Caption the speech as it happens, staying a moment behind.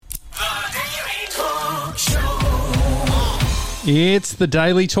It's the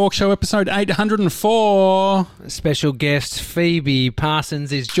Daily Talk Show, episode 804. Special guest Phoebe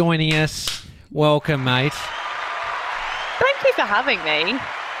Parsons is joining us. Welcome, mate. Thank you for having me.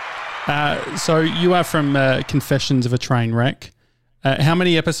 So you are from Confessions of a Train Wreck. How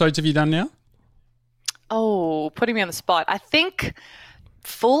many episodes have you done now? Oh, putting me on the spot. I think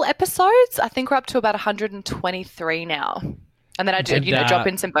full episodes, I think we're up to about 123 now. And then I do, drop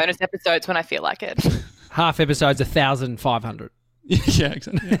in some bonus episodes when I feel like it. Half episodes, 1,500. Yeah,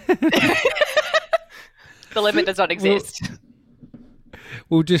 exactly. The limit does not exist.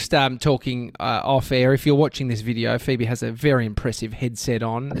 We're just talking off air. If you're watching this video, Phoebe has a very impressive headset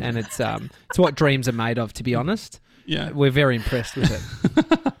on, and it's what dreams are made of, to be honest. Yeah. We're very impressed with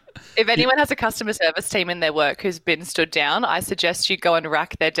it. If anyone has a customer service team in their work who's been stood down, I suggest you go and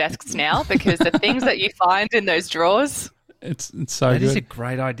rack their desks now, because the things that you find in those drawers... It's so good. That is a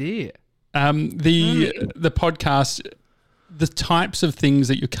great idea. The podcast, the types of things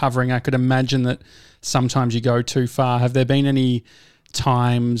that you're covering, I could imagine that sometimes you go too far. Have there been any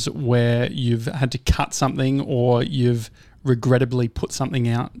times where you've had to cut something or you've regrettably put something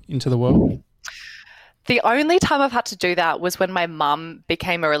out into the world? The only time I've had to do that was when my mum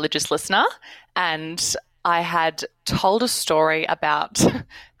became a religious listener, and I had told a story about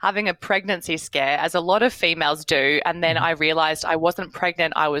having a pregnancy scare, as a lot of females do, and then I realised I wasn't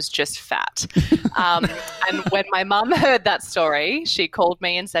pregnant, I was just fat. And when my mum heard that story, she called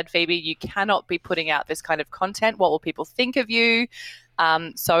me and said, Phoebe, you cannot be putting out this kind of content. What will people think of you?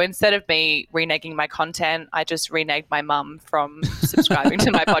 So instead of me reneging my content, I just reneged my mum from subscribing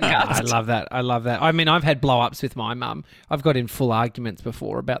to my podcast. I love that. I mean, I've had blow-ups with my mum. I've got in full arguments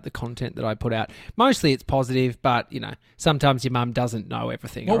before about the content that I put out. Mostly it's positive, but, you know, sometimes your mum doesn't know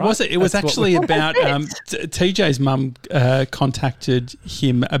everything. What was it? It was actually about TJ's mum contacted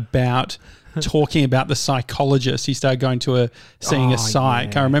him about talking about the psychologist. He started going to seeing a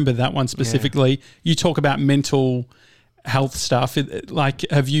psych. Yeah. I remember that one specifically. Yeah. You talk about mental health stuff. Like,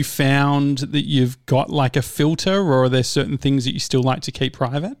 have you found that you've got like a filter, or are there certain things that you still like to keep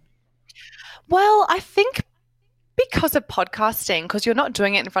private? Well, I think because of podcasting, because you're not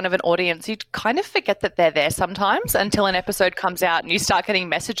doing it in front of an audience, you kind of forget that they're there sometimes until an episode comes out and you start getting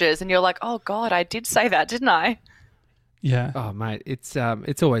messages and you're like, oh God, I did say that, didn't I? Yeah. Oh, mate, it's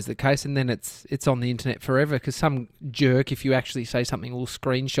always the case, and then it's on the internet forever, because some jerk, if you actually say something, will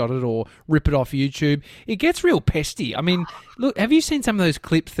screenshot it or rip it off YouTube. It gets real pesty. I mean, look, have you seen some of those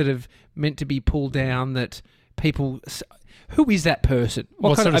clips that have meant to be pulled down that people... Who is that person?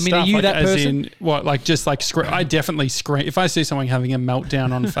 What sort of stuff? Are you like, that as person? In, what, like just like I definitely scream if I see someone having a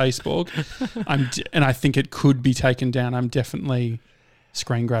meltdown on Facebook, and I think it could be taken down. I'm definitely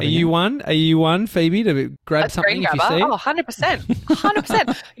screen grabbing. Are you one, Phoebe, to grab something if you see it? Oh, 100%.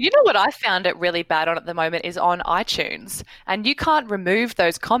 100%. You know what I found it really bad on at the moment is on iTunes, and you can't remove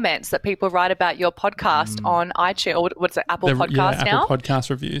those comments that people write about your podcast on iTunes, or what's it, Apple Podcasts now? Apple Podcast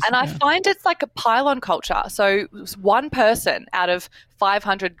reviews. And I find it's like a pile-on culture. So one person out of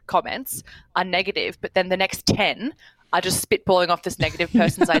 500 comments are negative, but then the next 10 are just spitballing off this negative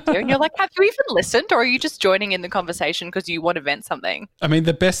person's idea. And you're like, have you even listened, or are you just joining in the conversation because you want to vent something? I mean,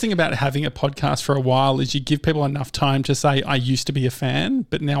 the best thing about having a podcast for a while is you give people enough time to say, I used to be a fan,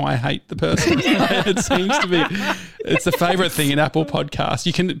 but now I hate the person. It seems to be, it's the favourite thing in Apple Podcasts.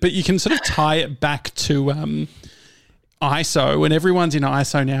 You can sort of tie it back to ISO. When everyone's in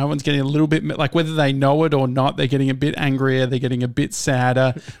ISO now, everyone's getting a little bit, like whether they know it or not, they're getting a bit angrier, they're getting a bit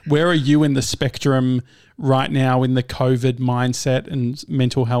sadder. Where are you in the spectrum right now in the COVID mindset and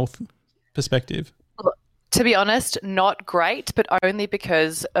mental health perspective? To be honest, not great, but only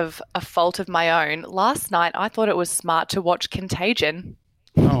because of a fault of my own. Last night, I thought it was smart to watch Contagion.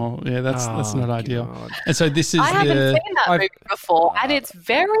 Oh, yeah, that's not ideal. God. And so this is I haven't seen that movie before, and it's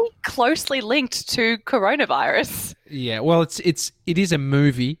very closely linked to coronavirus. Yeah, well, it is a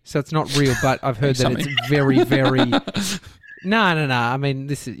movie, so it's not real, but I've heard that it's very, very... No. I mean,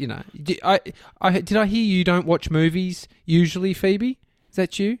 this is, you know... Did I hear you don't watch movies usually, Phoebe? Is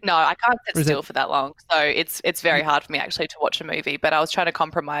that you? No, I can't sit still for that long. So it's very hard for me actually to watch a movie. But I was trying to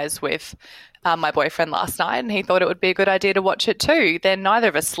compromise with my boyfriend last night, and he thought it would be a good idea to watch it too. Then neither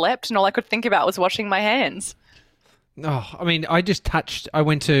of us slept, and all I could think about was washing my hands. Oh, I mean, I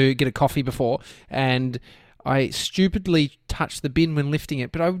went to get a coffee before, and I stupidly touched the bin when lifting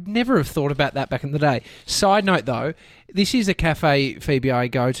it, but I would never have thought about that back in the day. Side note though, this is a cafe, Phoebe, I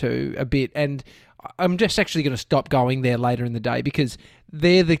go to a bit, and I'm just actually going to stop going there later in the day, because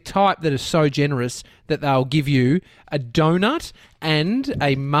they're the type that are so generous that they'll give you a donut and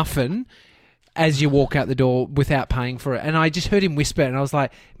a muffin as you walk out the door without paying for it. And I just heard him whisper, and I was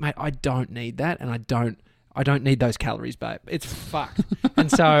like, mate, I don't need that, and I don't I don't need those calories, babe. It's fucked. And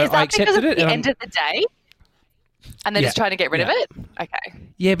so Is that I accepted because it. at the end of the day? And they're just trying to get rid of it? Okay.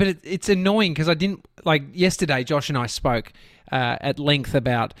 Yeah, but it's annoying because I didn't, like yesterday, Josh and I spoke at length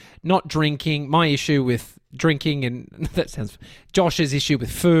about not drinking, my issue with drinking, and that sounds, Josh's issue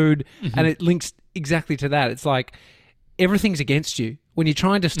with food, and it links exactly to that. It's like everything's against you. When you're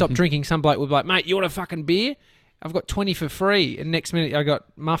trying to stop drinking, some bloke will be like, mate, you want a fucking beer? I've got 20 for free. And next minute I got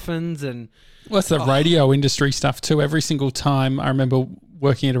muffins and... Well, it's the radio industry stuff too. Every single time I remember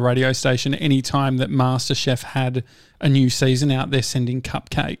working at a radio station, any time that MasterChef had a new season out, they're sending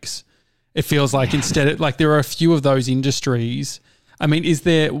cupcakes. It feels like instead of, like there are a few of those industries. I mean, is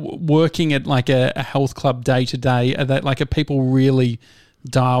there working at like a health club day to day? Are people really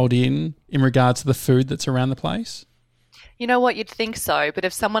dialed in regards to the food that's around the place? You know what? You'd think so, but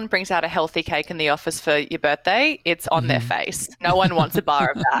if someone brings out a healthy cake in the office for your birthday, it's on their face. No one wants a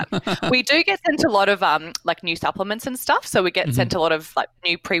bar of that. We do get sent a lot of like new supplements and stuff. So we get sent a lot of like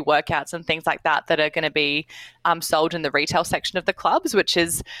new pre-workouts and things like that are going to be sold in the retail section of the clubs, which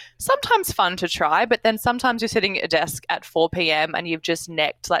is sometimes fun to try. But then sometimes you're sitting at a desk at 4 p.m. and you've just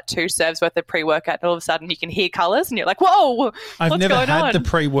necked like 2 serves worth of pre-workout, and all of a sudden you can hear colours and you're like, whoa, what's going on? I've never had the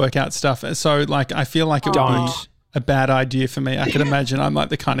pre-workout stuff. So like I feel like it would be a bad idea for me. I can imagine I'm like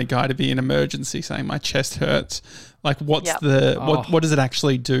the kind of guy to be in emergency saying my chest hurts. Like what does it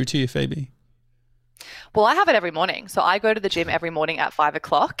actually do to you, Phoebe? Well, I have it every morning. So I go to the gym every morning at 5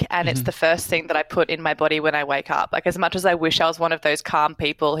 o'clock, and it's the first thing that I put in my body when I wake up. Like, as much as I wish I was one of those calm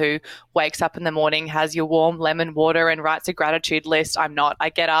people who wakes up in the morning, has your warm lemon water and writes a gratitude list, I'm not. I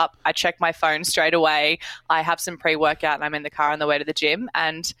get up, I check my phone straight away, I have some pre-workout, and I'm in the car on the way to the gym.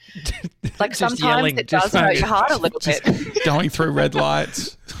 And like sometimes it does hurt your heart a little bit. Going through red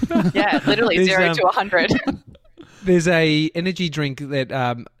lights. Yeah, literally 0 to 100. There's a energy drink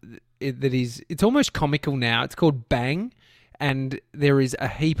that it's almost comical now. It's called Bang, and there is a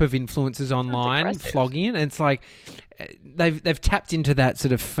heap of influencers online flogging it. And it's like they've tapped into that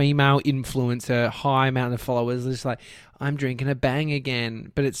sort of female influencer, high amount of followers. It's like, I'm drinking a Bang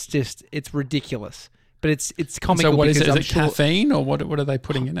again, but it's ridiculous. But it's comical. So what is it? Is it caffeine, or what are they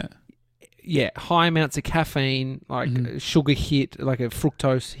putting in it? Yeah, high amounts of caffeine, like sugar hit, like a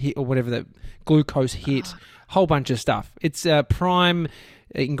fructose hit, or whatever, that glucose hit, whole bunch of stuff. It's prime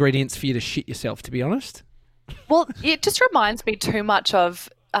ingredients for you to shit yourself, to be honest. Well, it just reminds me too much of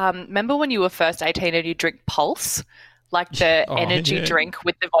remember when you were first 18 and you drink Pulse, like the energy drink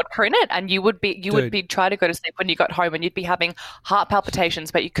with the vodka in it, and you would be trying to go to sleep when you got home, and you'd be having heart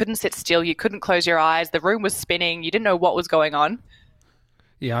palpitations, but you couldn't sit still, you couldn't close your eyes, the room was spinning, you didn't know what was going on.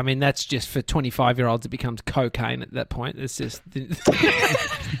 Yeah, I mean, that's just for 25-year-olds. It becomes cocaine at that point. It's just... This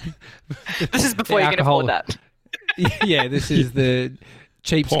is before you can afford that. Yeah, this is the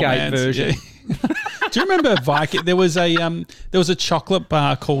cheapskate version. Yeah. Do you remember Viking? There was a chocolate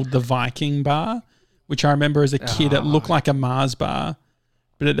bar called the Viking bar, which I remember as a kid. It looked like a Mars bar,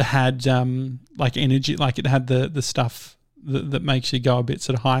 but it had like energy, like it had the stuff that makes you go a bit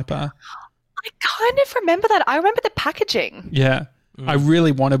sort of hyper. I kind of remember that. I remember the packaging. Yeah. I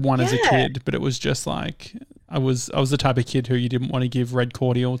really wanted one as a kid, but it was just like I was the type of kid who you didn't want to give red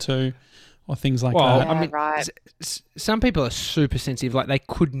cordial to or things like that. I mean, some people are super sensitive. Like they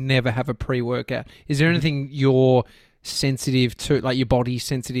could never have a pre-workout. Is there anything you're sensitive to, like your body's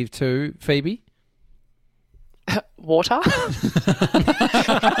sensitive to, Phoebe? Water.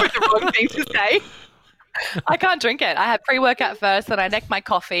 The wrong thing to say. I can't drink it. I have pre-workout first, then I neck my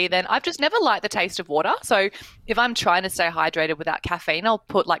coffee. Then I've just never liked the taste of water. So if I'm trying to stay hydrated without caffeine, I'll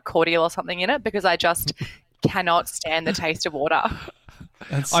put like cordial or something in it because I just cannot stand the taste of water.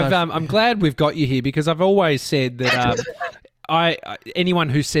 I'm glad we've got you here because I've always said that anyone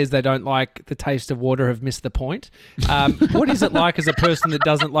who says they don't like the taste of water have missed the point. What is it like as a person that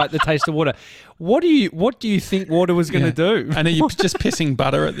doesn't like the taste of water? What do you think water was going to do? And are you just pissing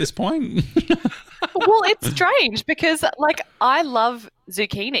butter at this point? Well, it's strange because like I love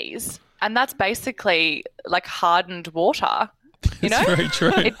zucchinis and that's basically like hardened water. You know? That's very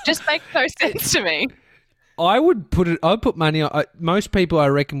true. It just makes no sense to me. I'd put money on most people I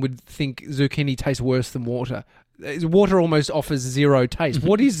reckon would think zucchini tastes worse than water. Water almost offers zero taste.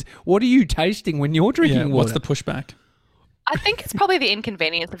 What are you tasting when you're drinking water? What's the pushback? I think it's probably the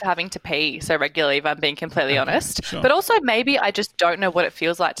inconvenience of having to pee so regularly, if I'm being completely honest. Sure. But also maybe I just don't know what it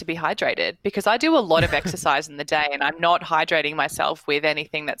feels like to be hydrated because I do a lot of exercise in the day and I'm not hydrating myself with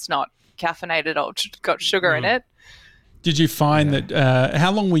anything that's not caffeinated or got sugar in it. Did you find that,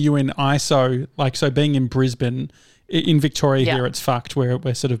 how long were you in ISO? Like, so being in Brisbane, in Victoria here, it's fucked where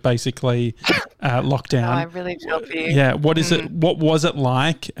we're sort of basically locked down. Oh, I really feel for you. Yeah. What is it? What was it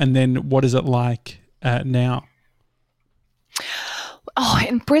like? And then what is it like now? Oh,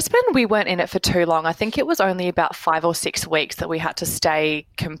 in Brisbane, we weren't in it for too long. I think it was only about 5 or 6 weeks that we had to stay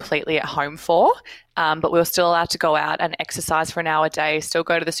completely at home for. But we were still allowed to go out and exercise for an hour a day, still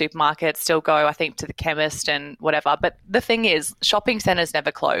go to the supermarket, still go, I think, to the chemist and whatever. But the thing is, shopping centres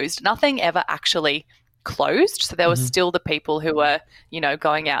never closed. Nothing ever actually closed. So there were still the people who were,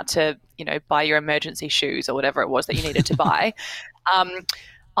 going out to, buy your emergency shoes or whatever it was that you needed to buy.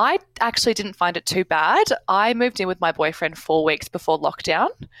 I actually didn't find it too bad. I moved in with my boyfriend 4 weeks before lockdown.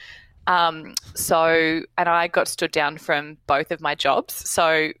 And I got stood down from both of my jobs.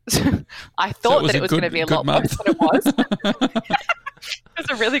 So I thought that it was going to be a lot worse than it was. It was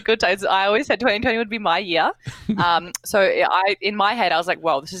a really good day. I always said 2020 would be my year. In my head, I was like,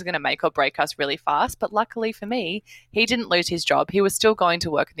 well, this is going to make or break us really fast. But luckily for me, he didn't lose his job. He was still going to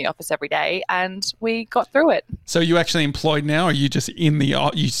work in the office every day and we got through it. So are you actually employed now, or are you just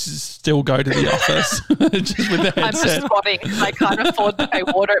you still go to the office just with the headset? I'm just squatting because I can't afford to pay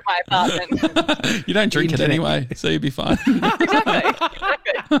water at my apartment. You don't drink it anyway, so you'll be fine.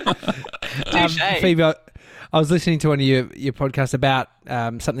 Exactly. Phoebe, I was listening to one of your podcasts about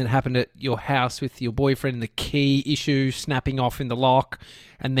something that happened at your house with your boyfriend, the key issue snapping off in the lock,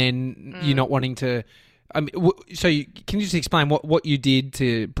 and then you not wanting to. Can you just explain what you did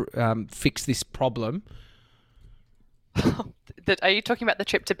to fix this problem? Are you talking about the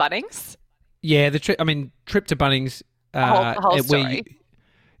trip to Bunnings? Yeah, trip to Bunnings. The whole story.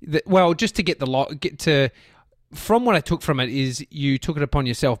 Just to get the lock, from what I took from it is you took it upon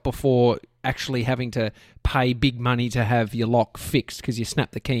yourself before actually having to pay big money to have your lock fixed because you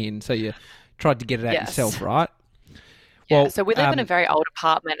snapped the key in, so you tried to get it out yourself, right? Yeah, so we live in a very old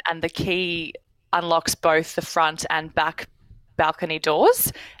apartment and the key unlocks both the front and back balcony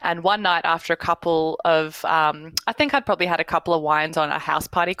doors. And one night after a couple of, I think I'd probably had a couple of wines on a house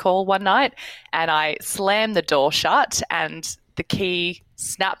party call one night, and I slammed the door shut and the key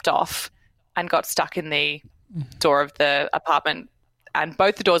snapped off and got stuck in the door of the apartment, and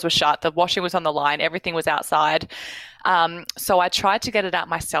both the doors were shut. The washing was on the line. Everything was outside. So I tried to get it out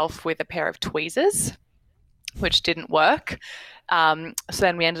myself with a pair of tweezers, which didn't work. So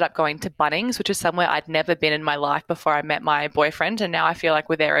then we ended up going to Bunnings, which is somewhere I'd never been in my life before I met my boyfriend. And now I feel like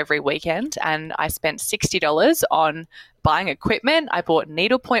we're there every weekend. And I spent $60 on buying equipment. I bought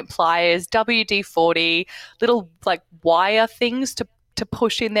needlepoint pliers, WD-40, little wire things to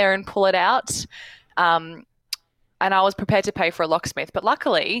push in there and pull it out. And I was prepared to pay for a locksmith. But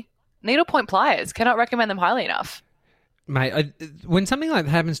luckily, needlepoint pliers, cannot recommend them highly enough. Mate, when something like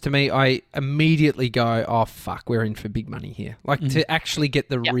that happens to me, I immediately go, oh, fuck, we're in for big money here. To actually get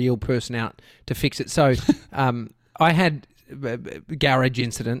the real person out to fix it. So I had a garage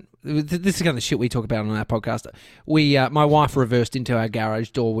incident. This is kind of the shit we talk about on our podcast. My wife reversed into our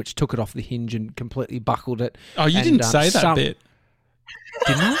garage door, which took it off the hinge and completely buckled it. Oh, you didn't say that bit.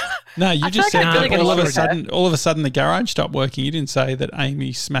 Didn't I? No, you just said that all of a sudden the garage stopped working. You didn't say that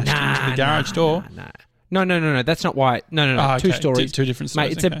Amy smashed into the garage door. No. That's not why. No. Oh, okay. Two stories. Two different stories.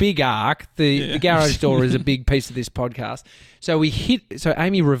 Mate, it's a big arc. The garage door is a big piece of this podcast. So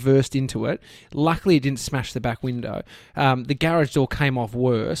Amy reversed into it. Luckily, it didn't smash the back window. The garage door came off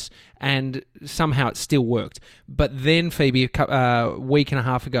worse, and somehow it still worked. But then, Phoebe, a week and a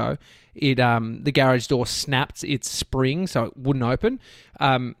half ago, the garage door snapped its spring, so it wouldn't open.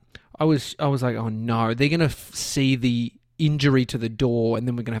 I was like, oh no, they're going to see the injury to the door, and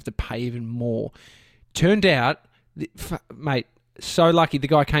then we're going to have to pay even more. Turned out, mate, so lucky the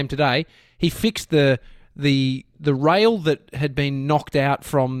guy came today. He fixed the rail that had been knocked out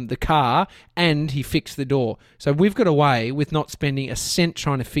from the car, and he fixed the door. So we've got away with not spending a cent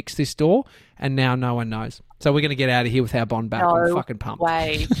trying to fix this door, and now no one knows. So we're going to get out of here with our bond back. I'm fucking pumped.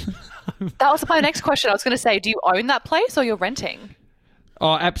 Way. That was my next question. I was going to say, do you own that place or you're renting?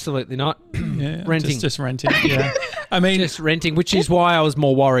 Oh, absolutely not. Yeah, renting. Just renting, yeah. I mean, just renting, which is why I was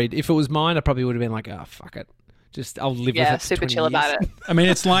more worried. If it was mine, I probably would have been like, oh, fuck it. I'll live with it. Yeah, super chill about it. I mean,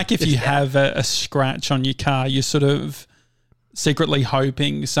 it's like if you have a scratch on your car, you're sort of secretly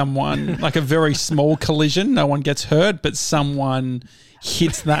hoping someone, like a very small collision, no one gets hurt, but someone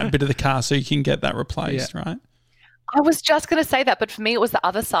hits that bit of the car so you can get that replaced, right? I was just going to say that, but for me it was the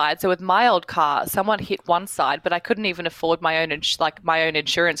other side. So with my old car, someone hit one side, but I couldn't even afford my own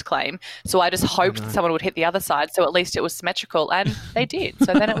insurance claim. So I just hoped someone would hit the other side, so at least it was symmetrical, and they did.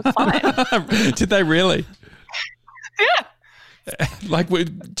 So then it was fine. Did they really? Yeah.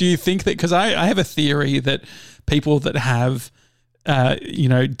 Do you think that? Because I have a theory that people that have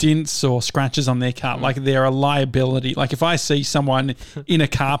dents or scratches on their car. Like they're a liability. Like if I see someone in a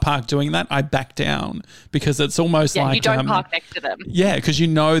car park doing that, I back down because it's almost like you don't park next to them. Yeah, because you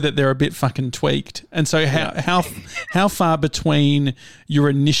know that they're a bit fucking tweaked. And so how far between your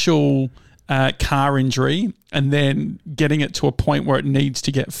initial car injury and then getting it to a point where it needs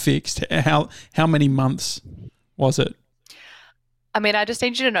to get fixed? How many months was it? I mean, I just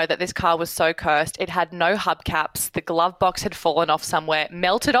need you to know that this car was so cursed. It had no hubcaps. The glove box had fallen off somewhere,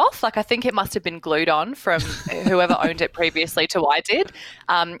 melted off. Like I think it must have been glued on from whoever owned it previously to I did.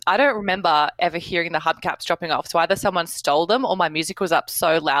 I don't remember ever hearing the hubcaps dropping off. So either someone stole them or my music was up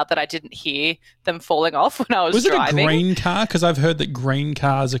so loud that I didn't hear them falling off when I was driving. Was it a green car? Because I've heard that green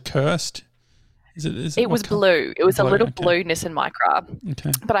cars are cursed. It was blue. It was a little blue Nissan Micra.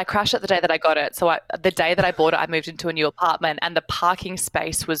 Okay. But I crashed it the day that I got it. So the day that I bought it, I moved into a new apartment and the parking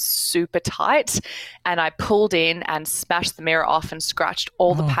space was super tight. And I pulled in and smashed the mirror off and scratched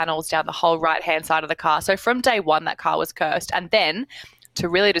all the panels down the whole right-hand side of the car. So from day one, that car was cursed. And then to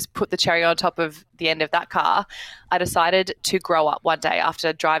really just put the cherry on top of the end of that car, I decided to grow up one day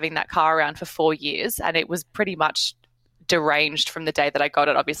after driving that car around for 4 years. And it was pretty much deranged from the day that I got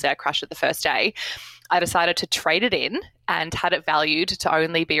it. Obviously, I crashed it the first day. I decided to trade it in and had it valued to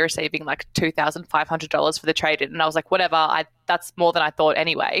only be receiving like $2,500 for the trade-in. And I was like, whatever, that's more than I thought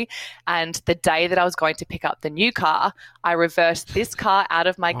anyway. And the day that I was going to pick up the new car, I reversed this car out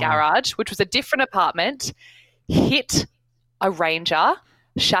of my garage, which was a different apartment, hit a Ranger,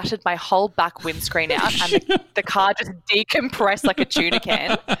 shattered my whole back windscreen out, and the car just decompressed like a tuna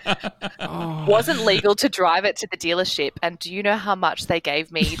can. Wasn't legal to drive it to the dealership. And do you know how much they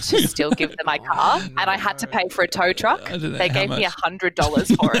gave me to still give them my car? And I had to pay for a tow truck. They gave me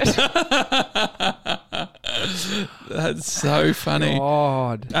 $100 for it. That's so funny.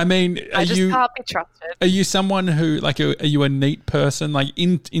 God. I mean, I just can't be trusted. Are you someone who, like, are you a neat person? Like,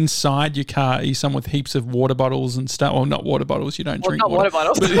 inside your car, are you someone with heaps of water bottles and stuff? Or not water bottles, you don't drink water.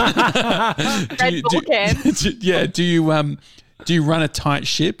 Red Bull can. Yeah, do you run a tight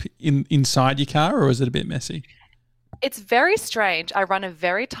ship inside your car, or is it a bit messy? It's very strange. I run a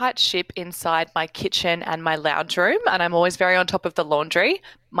very tight ship inside my kitchen and my lounge room, and I'm always very on top of the laundry.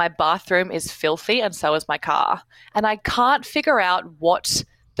 My bathroom is filthy, and so is my car. And I can't figure out what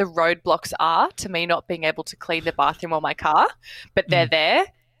the roadblocks are to me not being able to clean the bathroom or my car, but they're there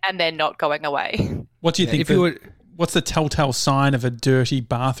and they're not going away. What do you think? What's the telltale sign of a dirty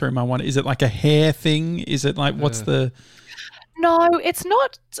bathroom? I wonder. Is it like a hair thing? Is it like what's the? No, it's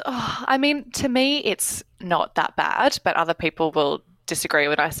not. I mean, to me, it's not that bad, but other people will disagree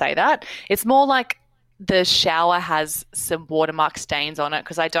when I say that. It's more like the shower has some watermark stains on it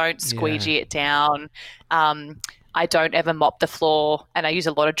because I don't squeegee it down. I don't ever mop the floor, and I use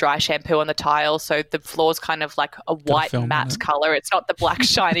a lot of dry shampoo on the tiles, so the floor's kind of like a white matte colour. It's not the black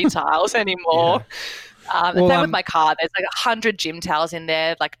shiny tiles anymore. Same with my car. There's like 100 gym towels in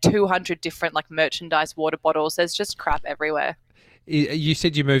there, like 200 different like merchandise water bottles. There's just crap everywhere. You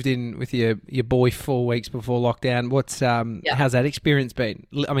said you moved in with your boy 4 weeks before lockdown. How's that experience been?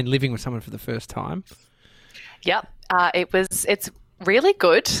 I mean, living with someone for the first time. Yep. It's really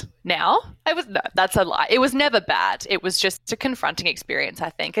good now. That's a lie. It was never bad. It was just a confronting experience, I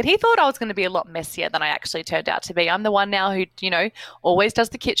think. And he thought I was going to be a lot messier than I actually turned out to be. I'm the one now who, always does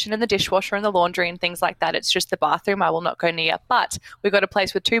the kitchen and the dishwasher and the laundry and things like that. It's just the bathroom I will not go near. But we got a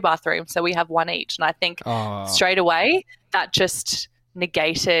place with 2 bathrooms, so we have one each. And I think straight away that just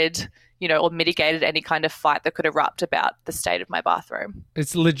negated or mitigated any kind of fight that could erupt about the state of my bathroom.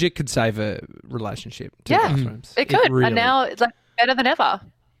 It's legit could save a relationship. 2 bathrooms. It could. And now it's like better than ever.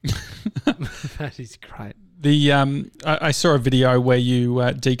 That is great. I saw a video where you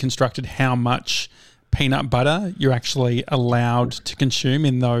deconstructed how much peanut butter you're actually allowed to consume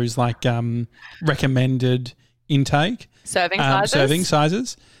in those like recommended intake serving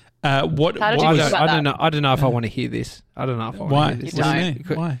sizes. I don't know if I want to hear this. I don't know if I want to hear this. What do you mean?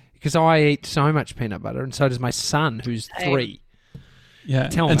 Why? Because I eat so much peanut butter, and so does my son, who's 3. Yeah,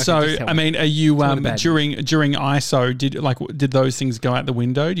 I mean, are you during ISO? Did those things go out the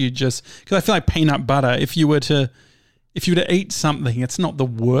window? Do you just because I feel like peanut butter? If you were to eat something, it's not the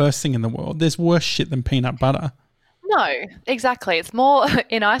worst thing in the world. There's worse shit than peanut butter. No, exactly. It's more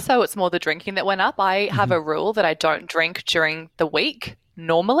in ISO. It's more the drinking that went up. I have a rule that I don't drink during the week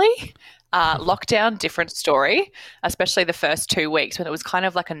normally. Lockdown, different story, especially the first 2 weeks when it was kind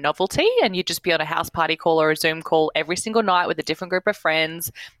of like a novelty and you'd just be on a house party call or a Zoom call every single night with a different group of friends.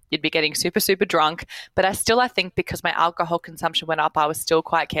 You'd be getting super, super drunk. But I think because my alcohol consumption went up, I was still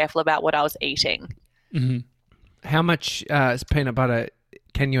quite careful about what I was eating. Mm-hmm. How much peanut butter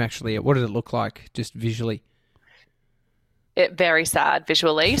can you actually eat? What does it look like just visually? very sad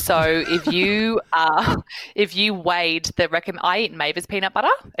visually. So if you weighed I eat Mavis peanut butter.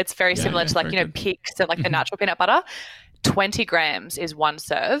 It's very similar to Pix and like the natural peanut butter. 20 grams is one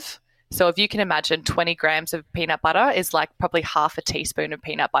serve. So if you can imagine 20 grams of peanut butter is like probably half a teaspoon of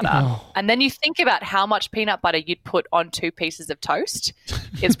peanut butter. Oh. And then you think about how much peanut butter you'd put on 2 pieces of toast.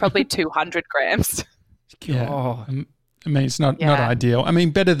 It's probably 200 grams. Yeah. Oh. I mean, it's not ideal. I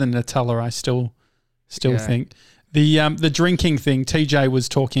mean, better than Nutella, I still think. The drinking thing, TJ was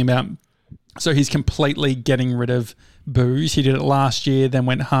talking about, so he's completely getting rid of booze. He did it last year, then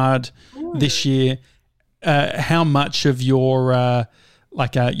went hard this year. How much of your,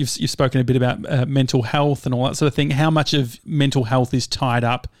 you've spoken a bit about mental health and all that sort of thing. How much of mental health is tied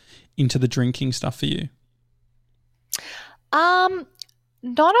up into the drinking stuff for you? Not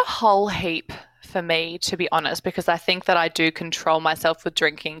a whole heap for me, to be honest, because I think that I do control myself with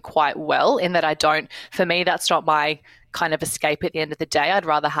drinking quite well, in that for me, that's not my kind of escape at the end of the day. I'd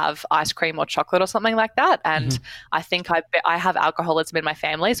rather have ice cream or chocolate or something like that. And I think I have alcoholism in my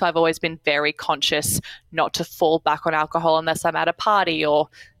family, so I've always been very conscious not to fall back on alcohol unless I'm at a party or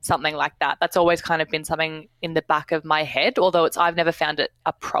something like that. That's always kind of been something in the back of my head, although I've never found it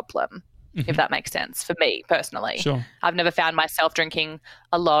a problem. If that makes sense for me personally. Sure. I've never found myself drinking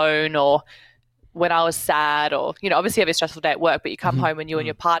alone or when I was sad, or, obviously you have a stressful day at work, but you come home and you and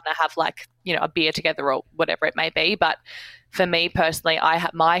your partner have a beer together or whatever it may be. But for me personally,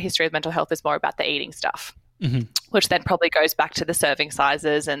 my history of mental health is more about the eating stuff, which then probably goes back to the serving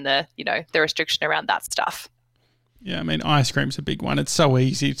sizes and the restriction around that stuff. Yeah. I mean, ice cream's a big one. It's so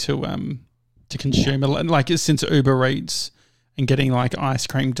easy to consume. Like since Uber Eats and getting like ice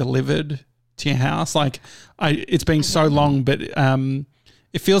cream delivered to your house, it's been so long, but,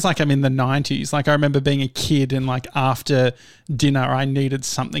 it feels like I'm in the 90s. Like I remember being a kid and like after dinner I needed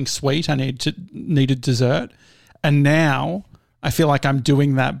something sweet. I needed dessert. And now I feel like I'm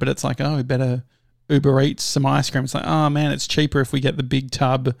doing that, but it's like, we better Uber Eats some ice cream. It's like, oh man, it's cheaper if we get the big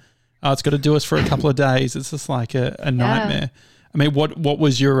tub. Oh, it's got to do us for a couple of days. It's just like a nightmare. I mean, what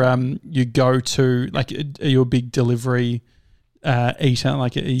was your go-to? Like, are you a big delivery eater?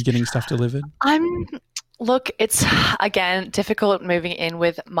 Like, are you getting stuff delivered? Look, it's, again, difficult moving in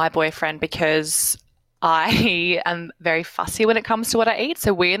with my boyfriend because I am very fussy when it comes to what I eat.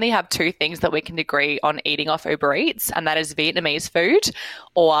 So we only have 2 things that we can agree on eating off Uber Eats, and that is Vietnamese food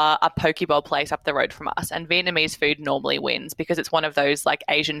or a poke bowl place up the road from us. And Vietnamese food normally wins because it's one of those like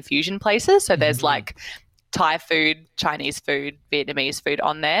Asian fusion places. So there's like Thai food, Chinese food, Vietnamese food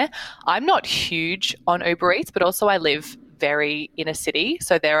on there. I'm not huge on Uber Eats, but also I live very inner city,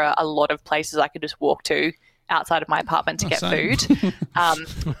 so there are a lot of places I could just walk to outside of my apartment to get food.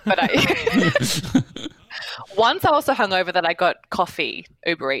 But once I also hung over that I got coffee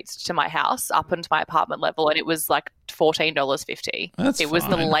Uber Eats to my house up into my apartment level, and it was like $14.50. It was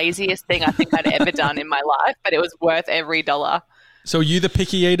the laziest thing I think I'd ever done in my life, but it was worth every dollar. So are you the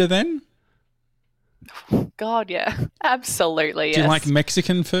picky eater then? God, yeah, absolutely. Do you like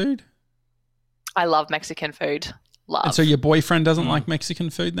Mexican food? I love Mexican food. And so your boyfriend doesn't like Mexican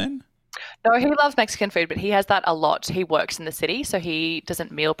food then? No, he loves Mexican food, but he has that a lot. He works in the city, so he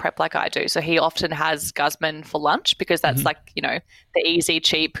doesn't meal prep like I do. So he often has Guzman for lunch because that's the easy,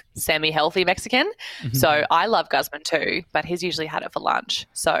 cheap, semi-healthy Mexican. So I love Guzman too, but he's usually had it for lunch.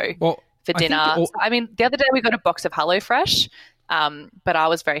 So for dinner, the other day we got a box of HelloFresh. But I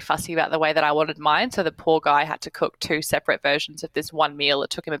was very fussy about the way that I wanted mine. So the poor guy had to cook 2 separate versions of this one meal. It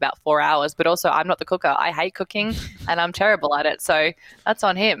took him about 4 hours. But also I'm not the cooker. I hate cooking and I'm terrible at it. So that's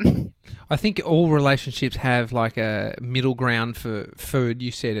on him. I think all relationships have like a middle ground for food.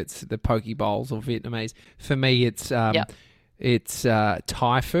 You said it's the poke bowls or Vietnamese. For me, it's Thai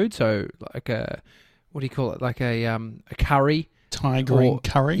food. So like what do you call it? Like a curry. Thai green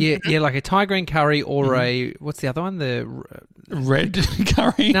curry? Yeah, like a Thai green curry or a, what's the other one? The red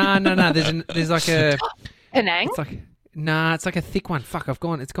curry? No. There's like a... Penang? It's like a thick one. Fuck,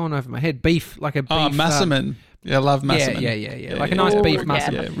 it's gone over my head. Beef, like a beef... Oh, massaman. I love massaman. Yeah. Like a nice beef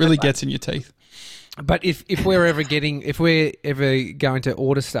massaman. Yeah, it really gets in your teeth. But if we're ever going to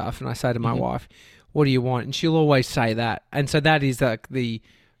order stuff and I say to my wife, what do you want? And she'll always say that. And so that is like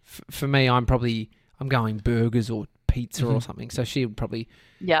for me, I'm going burgers or pizza or something. So she would probably...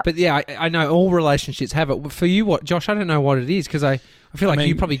 Yeah. But yeah, I know all relationships have it. For you, what, Josh, I don't know what it is because I feel like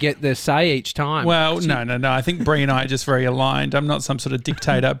you probably get the say each time. Well, no. I think Brie and I are just very aligned. I'm not some sort of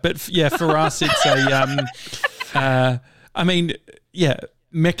dictator. But for us, it's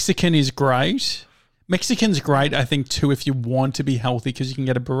Mexican is great. Mexican's great, I think, too, if you want to be healthy because you can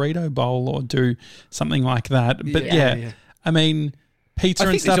get a burrito bowl or do something like that. But I mean, pizza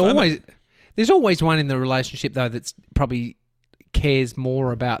and stuff. There's always one in the relationship though that's probably cares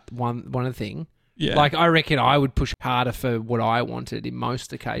more about one thing. Yeah. Like, I reckon I would push harder for what I wanted in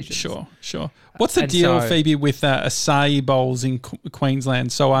most occasions. Sure. What's the deal, Phoebe, with acai bowls in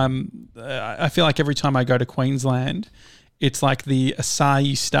Queensland? So I feel like every time I go to Queensland, it's like the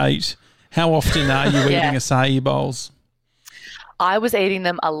acai state. How often are you eating acai bowls? I was eating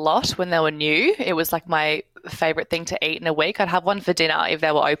them a lot when they were new. It was like my favorite thing to eat in a week. I'd have one for dinner if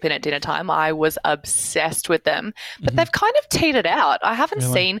they were open at dinner time. I was obsessed with them, but they've kind of teetered out. I haven't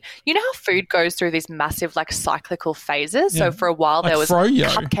seen, you know how food goes through these massive like cyclical phases. So for a while there was froyo.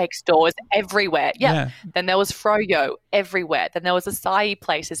 cupcake stores everywhere. Yeah. Then there was froyo everywhere. Then there was acai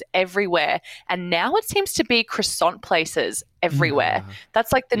places everywhere. And now it seems to be croissant places everywhere.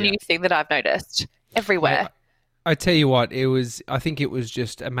 That's like the new thing that I've noticed everywhere. Yeah. I tell you what, I think it was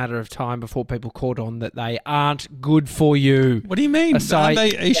just a matter of time before people caught on that they aren't good for you. What do you mean? Are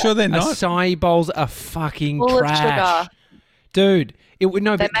you sure they're not? Acai bowls are fucking full trash. of sugar. Dude,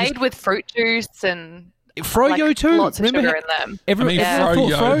 they're made with fruit juice and froyo like, too. lots of Remember sugar in them.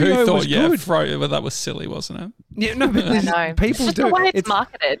 Froyo. Who thought, was good. Froyo, well, that was silly, wasn't it? Yeah, no, but people it's do. The way it's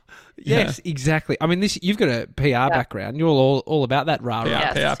marketed. Yes, exactly. I mean, you've got a PR background. You're all about that rah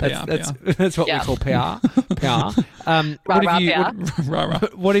rah. That's what we call PR.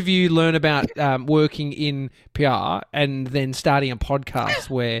 What have you learned about working in PR and then starting a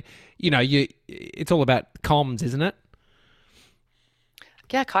podcast where it's all about comms, isn't it?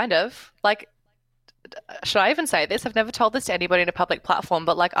 Yeah, kind of. Like, should I even say this? I've never told this to anybody in a public platform,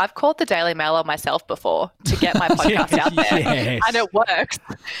 but like I've called the Daily Mail on myself before to get my podcast out there, and it works.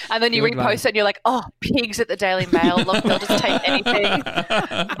 And then you repost it, and you're like, "Oh, pigs at the Daily Mail! Look, they'll just take anything."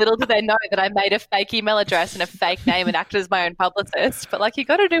 Little do they know that I made a fake email address and a fake name and acted as my own publicist. But like, you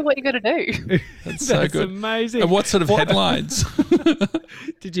got to do what you got to do. That's so good, amazing. And what sort of headlines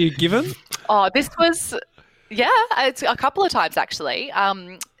did you give them? Oh, this was. Yeah, it's a couple of times actually.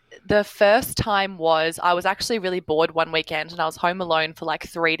 The first time was I was actually really bored one weekend and I was home alone for like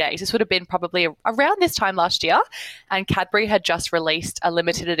 3 days. This would have been probably around this time last year, and Cadbury had just released a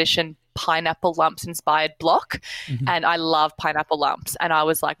limited edition pineapple lumps inspired block, and I love pineapple lumps. And I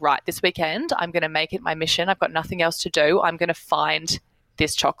was like, right, this weekend I'm going to make it my mission. I've got nothing else to do. I'm going to find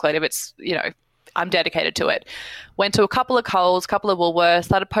this chocolate. If it's, I'm dedicated to it. Went to a couple of Coles, couple of Woolworths,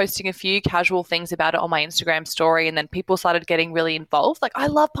 started posting a few casual things about it on my Instagram story, and then people started getting really involved. Like, I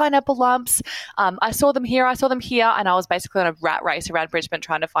love pineapple lumps. I saw them here, and I was basically on a rat race around Brisbane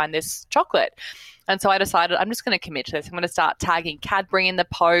trying to find this chocolate. And so I decided I'm just going to commit to this. I'm going to start tagging Cadbury in the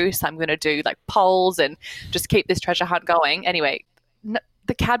post. I'm going to do like polls and just keep this treasure hunt going. Anyway,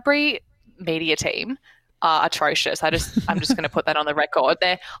 the Cadbury media team are atrocious. I'm just going to put that on the record.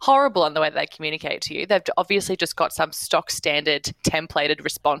 They're horrible in the way that they communicate to you. They've obviously just got some stock standard templated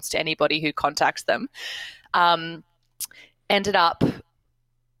response to anybody who contacts them. Ended up,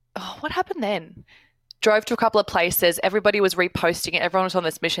 what happened then? Drove to a couple of places. Everybody was reposting it. Everyone was on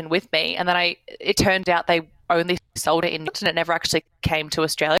this mission with me. And then it turned out they only sold it in and it never actually came to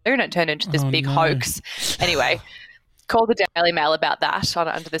Australia, and it turned into this big hoax. Anyway, called the Daily Mail about that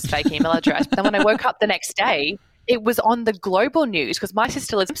under this fake email address. But then when I woke up the next day, it was on the global news because my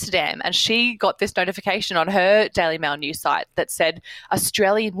sister lives in Amsterdam, and she got this notification on her Daily Mail news site that said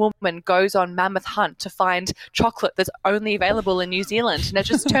Australian woman goes on mammoth hunt to find chocolate that's only available in New Zealand. And it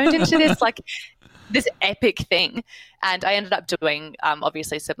just turned into this epic thing. And I ended up doing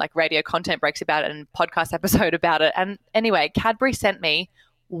obviously some like radio content breaks about it and podcast episode about it. And anyway, Cadbury sent me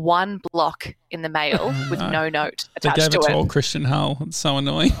one block in the mail with no note attached to it. They gave it to old Christian Hull. It's so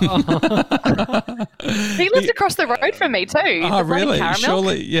annoying. He lives across the road from me too. Oh, really?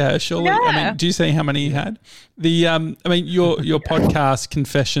 Surely. Yeah. I mean, do you see how many he had? Your podcast,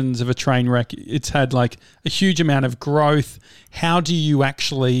 Confessions of a Train Wreck, it's had like a huge amount of growth. How do you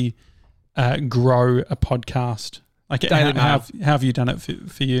actually grow a podcast? Like, how have you done it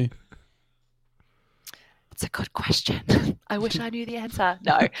for you? It's a good question. I wish I knew the answer.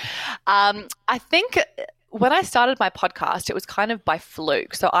 No. I think when I started my podcast, it was kind of by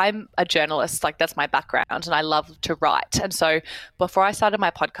fluke. So I'm a journalist, like that's my background, and I love to write. And so before I started my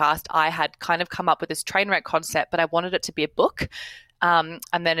podcast, I had kind of come up with this train wreck concept, but I wanted it to be a book. And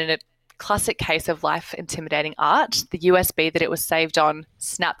then in a classic case of life intimidating art, the USB that it was saved on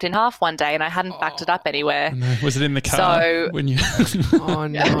snapped in half one day, and I hadn't backed it up anywhere. No. Was it in the car? So, when you? Oh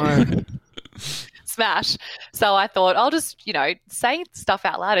no. Smash. So I thought I'll just, saying stuff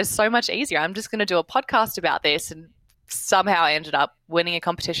out loud is so much easier. I'm just going to do a podcast about this, and somehow I ended up winning a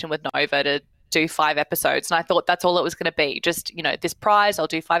competition with Nova to do 5 episodes. And I thought that's all it was going to be. Just, this prize, I'll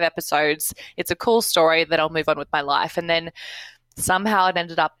do 5 episodes. It's a cool story that I'll move on with my life. And then somehow it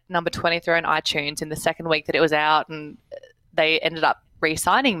ended up number 23 on iTunes in the second week that it was out. And they ended up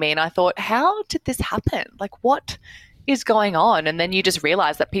re-signing me. And I thought, how did this happen? Like, what is going on? And then you just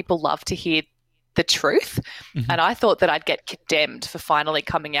realize that people love to hear the truth. And I thought that I'd get condemned for finally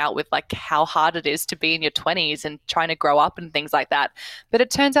coming out with like how hard it is to be in your 20s and trying to grow up and things like that. But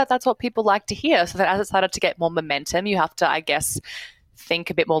it turns out that's what people like to hear. So that as it started to get more momentum, you have to, I guess, think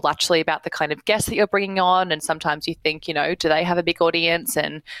a bit more laterally about the kind of guests that you're bringing on. And sometimes you think, you know, do they have a big audience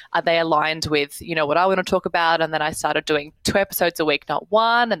and are they aligned with, you know, what I want to talk about? And then I started doing 2 episodes a week, not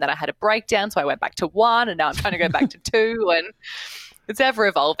 1. And then I had a breakdown. So I went back to 1 and now I'm trying to go back to 2. And it's ever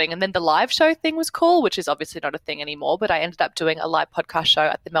evolving. And then the live show thing was cool, which is obviously not a thing anymore. But I ended up doing a live podcast show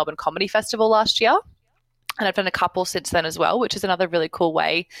at the Melbourne Comedy Festival last year. And I've done a couple since then as well, which is another really cool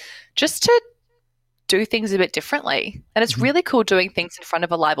way just to do things a bit differently. And it's really cool doing things in front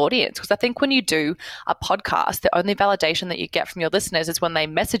of a live audience, because I think when you do a podcast, the only validation that you get from your listeners is when they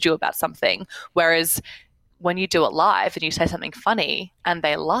message you about something. Whereas when you do it live and you say something funny and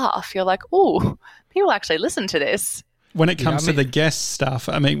they laugh, you're like, oh, people actually listen to this. When it comes to the guest stuff,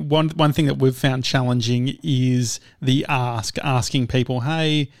 I mean, one thing that we've found challenging is the asking people,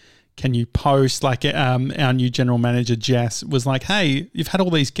 hey, can you post? Like our new general manager, Jess, was like, hey, you've had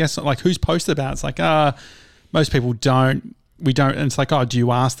all these guests, like who's posted about? It's like, most people don't. We don't. And it's like, oh, do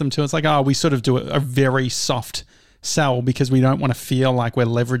you ask them to? It's like, oh, we sort of do a very soft sell because we don't want to feel like we're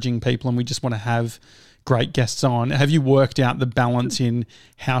leveraging people and we just want to have great guests on. Have you worked out the balance in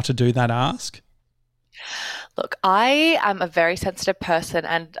how to do that ask? Look, I am a very sensitive person,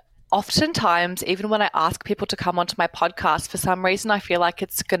 and oftentimes, even when I ask people to come onto my podcast, for some reason, I feel like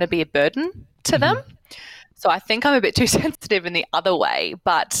it's going to be a burden to them. So I think I'm a bit too sensitive in the other way,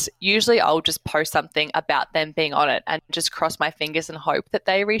 but usually I'll just post something about them being on it and just cross my fingers and hope that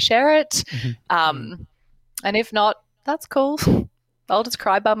they reshare it. And if not, that's cool. I'll just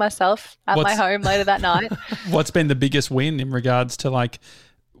cry by myself at my home later that night. What's been the biggest win in regards to like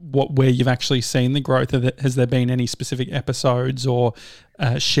where you've actually seen the growth? Has there been any specific episodes or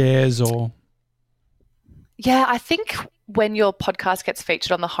shares or? Yeah, I think when your podcast gets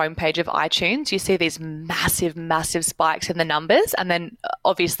featured on the homepage of iTunes, you see these massive, massive spikes in the numbers. And then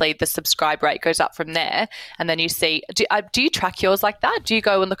obviously the subscribe rate goes up from there. And then you see, do you track yours like that? Do you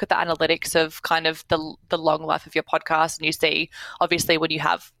go and look at the analytics of kind of the long life of your podcast? And you see, obviously, when you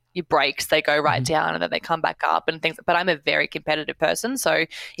have your breaks, they go right down and then they come back up and things. But I'm a very competitive person. So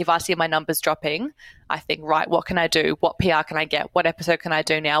if I see my numbers dropping, I think, right, what can I do? What PR can I get? What episode can I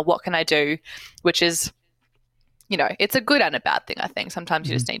do now? What can I do? Which is, you know, it's a good and a bad thing, I think. Sometimes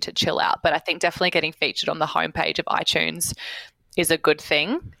you just need to chill out. But I think definitely getting featured on the homepage of iTunes is a good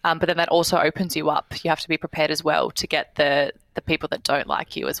thing. But then that also opens you up. You have to be prepared as well to get the people that don't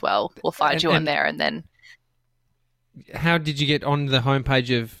like you as well will find you on there and then. How did you get on the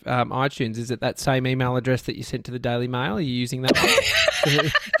homepage of iTunes? Is it that same email address that you sent to the Daily Mail? Are you using that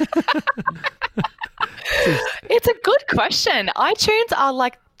one? It's a good question. iTunes are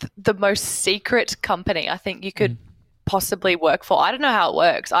like the most secret company I think you could possibly work for. I don't know how it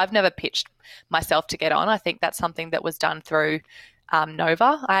works. I've never pitched myself to get on. I think that's something that was done through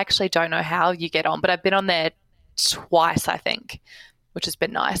Nova. I actually don't know how you get on, but I've been on there twice, I think, which has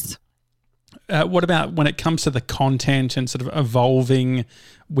been nice. What about when it comes to the content and sort of evolving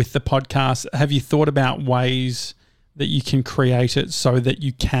with the podcast? Have you thought about ways that you can create it so that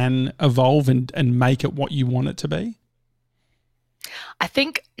you can evolve and make it what you want it to be? I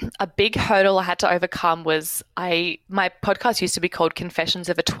think a big hurdle I had to overcome was my podcast used to be called Confessions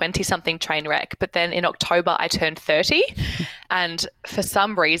of a 20-something train wreck, but then in October I turned 30 and for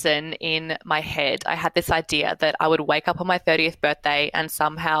some reason in my head I had this idea that I would wake up on my 30th birthday and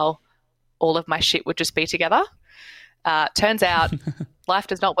somehow all of my shit would just be together. Turns out life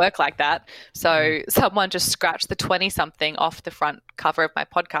does not work like that. So someone just scratched the 20-something off the front cover of my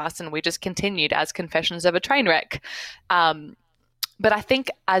podcast and we just continued as Confessions of a Train Wreck. But I think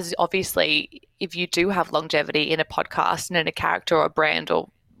as obviously if you do have longevity in a podcast and in a character or a brand or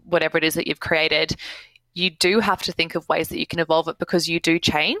whatever it is that you've created, you do have to think of ways that you can evolve it because you do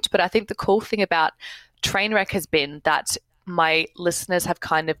change. But I think the cool thing about Trainwreck has been that my listeners have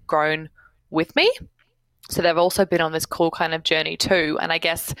kind of grown with me. So they've also been on this cool kind of journey too. And I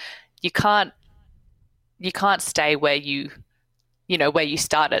guess you can't stay where you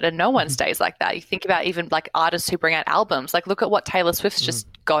started, and no one stays like that. You think about even like artists who bring out albums, like look at what Taylor Swift's just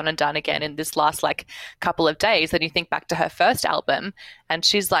gone and done again in this last like couple of days. Then you think back to her first album and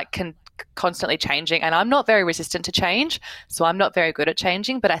she's like constantly changing, and I'm not very resistant to change, so I'm not very good at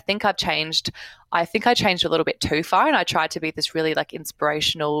changing, but I think I've changed. I think I changed a little bit too far, and I tried to be this really like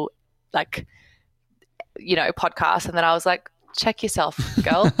inspirational, like, you know, podcast, and then I was like, check yourself,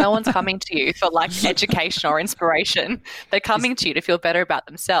 girl. No one's coming to you for like education or inspiration. They're coming to you to feel better about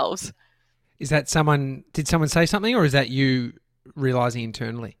themselves. Is that did someone say something, or is that you realising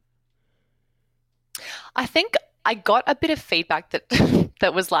internally? I think I got a bit of feedback that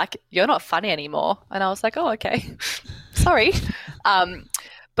that was like, you're not funny anymore. And I was like, oh, okay. Sorry.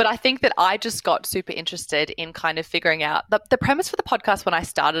 But I think that I just got super interested in kind of figuring out the premise for the podcast when I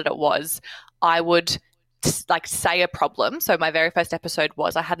started it was I would like say a problem. So my very first episode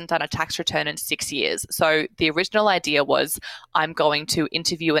was I hadn't done a tax return in 6 years. So the original idea was I'm going to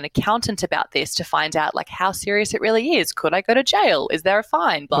interview an accountant about this to find out like how serious it really is. Could I go to jail? Is there a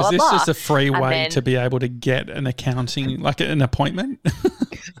fine? Blah, was blah, this blah. just a free way to be able to get an accounting, like an appointment?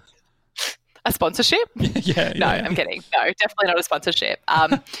 A sponsorship? Yeah. No, I'm kidding. No, definitely not a sponsorship.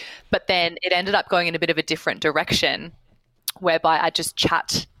 But then it ended up going in a bit of a different direction whereby I just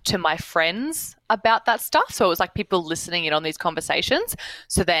chat to my friends about that stuff. So it was like people listening in on these conversations.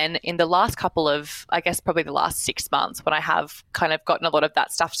 So then in the last couple of, I guess probably the last 6 months when I have kind of gotten a lot of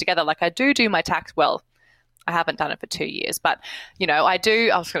that stuff together, like I do my tax, well, I haven't done it for 2 years, but you know, I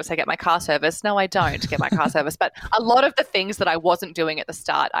was going to say get my car service. No, I don't get my car service, but a lot of the things that I wasn't doing at the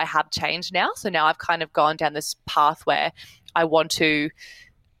start, I have changed now. So now I've kind of gone down this path where I want to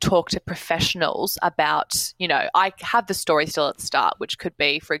talk to professionals about, you know, I have the story still at the start, which could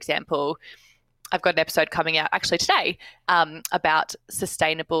be, for example, I've got an episode coming out actually today about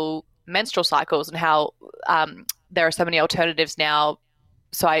sustainable menstrual cycles and how there are so many alternatives now.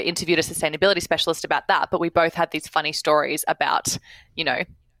 So I interviewed a sustainability specialist about that, but we both had these funny stories about, you know,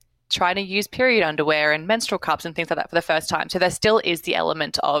 trying to use period underwear and menstrual cups and things like that for the first time. So there still is the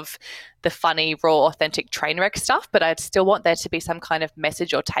element of the funny, raw, authentic train wreck stuff, but I still want there to be some kind of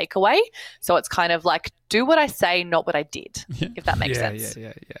message or takeaway. So it's kind of like, do what I say, not what I did, if that makes sense.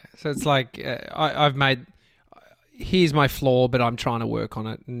 Yeah. So it's like I've made, here's my flaw, but I'm trying to work on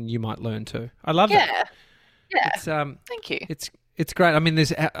it, and you might learn too. I love that. Yeah. Thank you. It's great. I mean,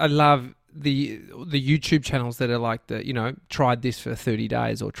 I love the YouTube channels that are like tried this for 30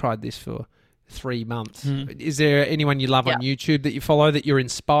 days or tried this for 3 months. Is there anyone you love on YouTube that you follow that you're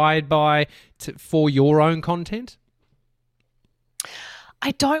inspired by for your own content?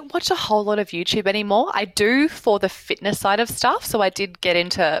 I don't watch a whole lot of YouTube anymore. I do for the fitness side of stuff. So I did get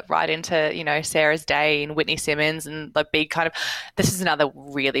right into, you know, Sarah's Day and Whitney Simmons and the big kind of, this is another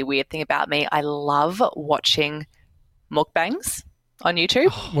really weird thing about me. I love watching mukbangs on YouTube.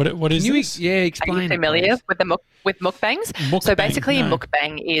 Oh, what is this? Explain. Are you familiar with mukbangs? Mukbang, so basically no.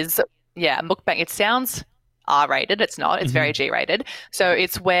 mukbang is, mukbang. It sounds R-rated. It's not. It's very G-rated. So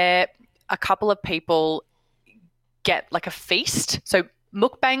it's where a couple of people get like a feast. So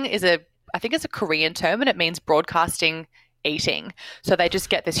mukbang I think it's a Korean term, and it means broadcasting eating. So they just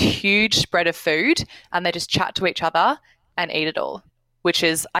get this huge spread of food and they just chat to each other and eat it all, which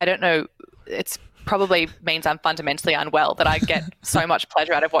is, I don't know, it's probably means I'm fundamentally unwell that I get so much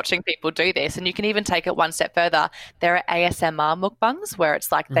pleasure out of watching people do this. And you can even take it one step further. There are ASMR mukbangs where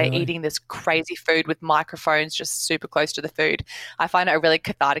it's like they're eating this crazy food with microphones just super close to the food. I find it a really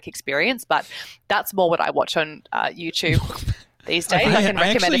cathartic experience, but that's more what I watch on YouTube these days. I can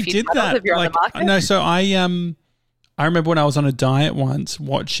recommend a few titles if you're on the market. No, so I remember when I was on a diet once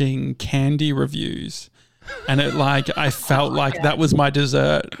watching candy reviews. And I felt like that was my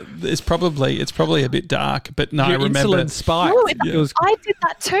dessert. It's probably a bit dark, but no, your I remember. Insulin spiked. No, I did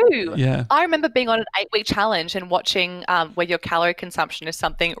that too. Yeah. I remember being on an 8-week challenge and watching where your calorie consumption is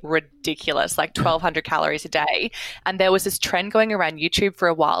something ridiculous, like 1,200 calories a day. And there was this trend going around YouTube for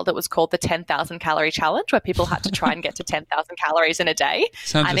a while that was called the 10,000 calorie challenge, where people had to try and get to 10,000 calories in a day.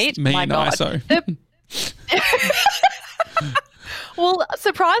 Sounds and just me and ISO. Well,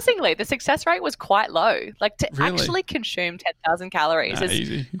 surprisingly, the success rate was quite low. Like to actually consume 10,000 calories is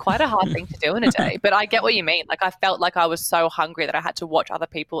easy. quite a hard thing to do in a day. But I get what you mean. Like I felt like I was so hungry that I had to watch other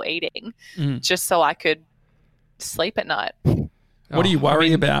people eating just so I could sleep at night. What do you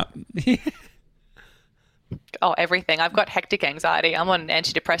worry about? Oh, everything. I've got hectic anxiety. I'm on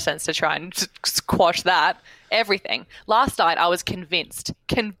antidepressants to try and squash that. Everything. Last night I was convinced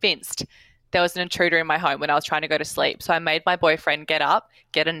there was an intruder in my home when I was trying to go to sleep. So I made my boyfriend get up,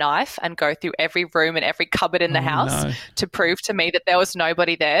 get a knife, and go through every room and every cupboard in the house to prove to me that there was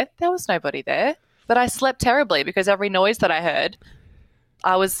nobody there. There was nobody there. But I slept terribly because every noise that I heard,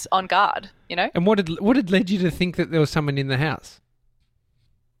 I was on guard, you know? And what had led you to think that there was someone in the house?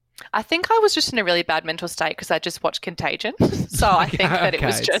 I think I was just in a really bad mental state because I just watched Contagion. So I think that it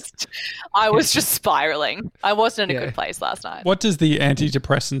was I was just spiraling. I wasn't in a good place last night. What does the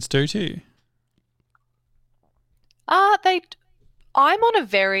antidepressants do to you? I'm on a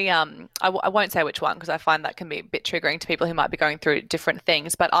very I won't say which one because I find that can be a bit triggering to people who might be going through different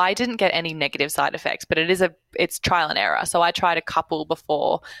things, but I didn't get any negative side effects, but it's trial and error. So I tried a couple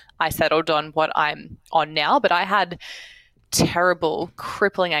before I settled on what I'm on now, but I had terrible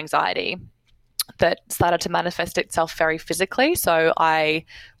crippling anxiety that started to manifest itself very physically. So I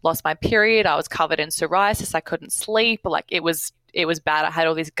lost my period, I was covered in psoriasis, I couldn't sleep, like it was bad. I had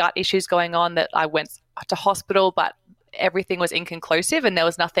all these gut issues going on that I went to hospital, but everything was inconclusive and there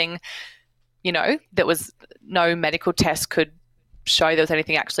was nothing, no medical test could show there was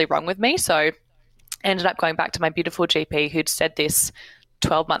anything actually wrong with me. So I ended up going back to my beautiful GP who'd said this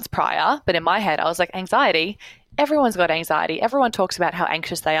 12 months prior. But in my head, I was like, anxiety, everyone's got anxiety. Everyone talks about how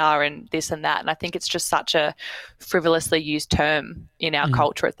anxious they are and this and that. And I think it's just such a frivolously used term in our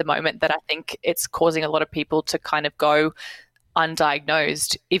culture at the moment that I think it's causing a lot of people to kind of go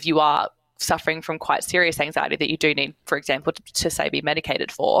undiagnosed if you are suffering from quite serious anxiety that you do need, for example, to say be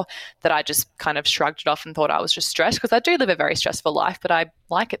medicated for, that I just kind of shrugged it off and thought I was just stressed because I do live a very stressful life, but I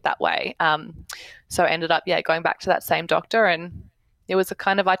like it that way. So I ended up, going back to that same doctor and it was a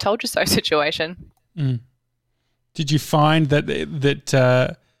kind of I told you so situation. Mm. Did you find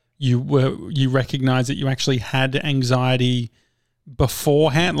that you recognized that you actually had anxiety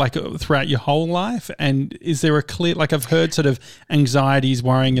beforehand, like throughout your whole life? And is there a clear, like I've heard sort of anxieties,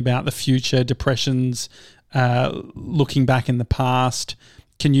 worrying about the future, depressions, looking back in the past.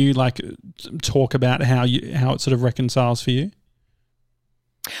 Can you talk about how it sort of reconciles for you?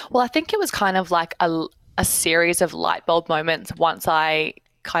 Well, I think it was kind of like a series of light bulb moments once I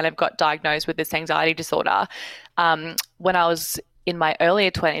kind of got diagnosed with this anxiety disorder. When I was in my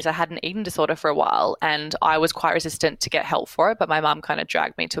earlier 20s, I had an eating disorder for a while and I was quite resistant to get help for it, but my mum kind of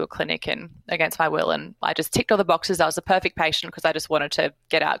dragged me to a clinic and against my will, and I just ticked all the boxes. I was a perfect patient because I just wanted to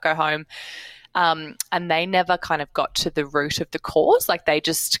get out, go home. And they never kind of got to the root of the cause. Like they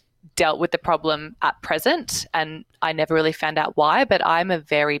just dealt with the problem at present and I never really found out why, but I'm a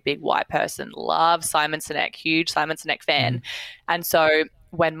very big why person. Love Simon Sinek, huge Simon Sinek fan. Mm. And so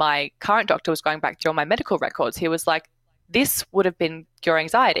when my current doctor was going back through all my medical records, he was like, this would have been your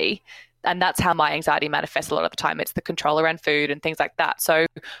anxiety. And that's how my anxiety manifests a lot of the time. It's the control around food and things like that. So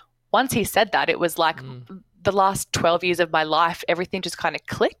once he said that, it was like the last 12 years of my life, everything just kind of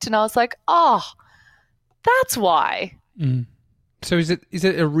clicked. And I was like, oh, that's why. Mm. So is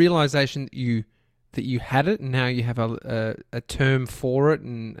it a realization that you had it and now you have a term for it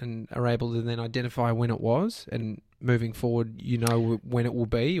and are able to then identify when it was, and moving forward, when it will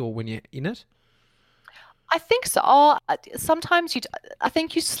be or when you're in it? I think so. Sometimes I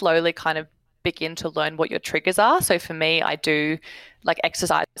think you slowly kind of begin to learn what your triggers are. So for me, I do like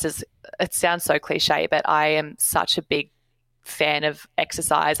exercises. It sounds so cliche, but I am such a big fan of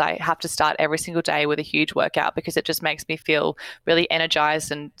exercise. I have to start every single day with a huge workout because it just makes me feel really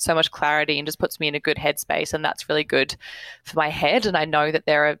energized and so much clarity and just puts me in a good headspace. And that's really good for my head. And I know that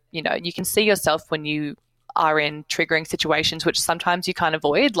there are, you can see yourself when you are in triggering situations, which sometimes you can't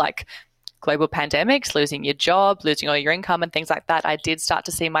avoid, like global pandemics, losing your job, losing all your income and things like that. I did start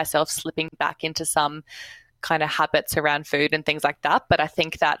to see myself slipping back into some kind of habits around food and things like that. But I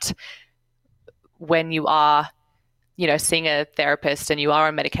think that when you are, seeing a therapist and you are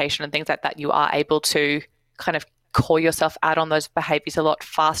on medication and things like that, you are able to kind of call yourself out on those behaviors a lot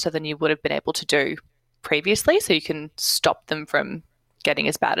faster than you would have been able to do previously. So you can stop them from getting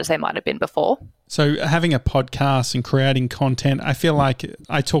as bad as they might have been before. So having a podcast and creating content, I feel like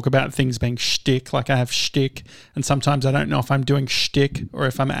I talk about things being shtick, like I have shtick, and sometimes I don't know if I'm doing shtick or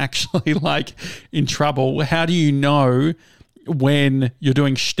if I'm actually in trouble. How do you know when you're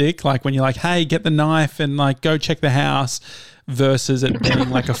doing shtick, like when you're like, hey, get the knife and go check the house, versus it being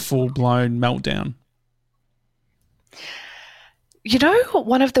like a full-blown meltdown?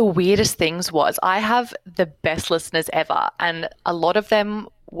 One of the weirdest things was I have the best listeners ever, and a lot of them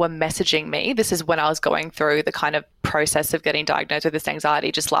were messaging me. This is when I was going through the kind of process of getting diagnosed with this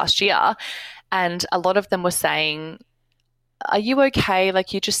anxiety just last year. And a lot of them were saying, are you okay?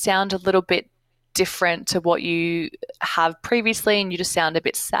 Like, you just sound a little bit different to what you have previously, and you just sound a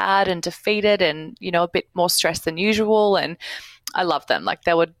bit sad and defeated and, a bit more stressed than usual. And I love them. Like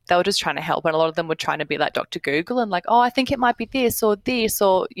they were just trying to help. And a lot of them were trying to be like Dr. Google and like, oh, I think it might be this or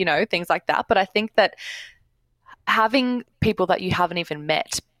things like that. But I think that having people that you haven't even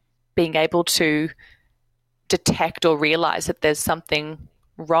met being able to detect or realize that there's something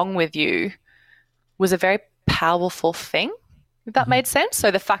wrong with you was a very powerful thing, if that made sense.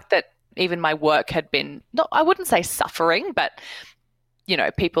 So the fact that even my work had been, I wouldn't say suffering, but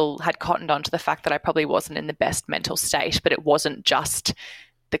people had cottoned on to the fact that I probably wasn't in the best mental state, but it wasn't just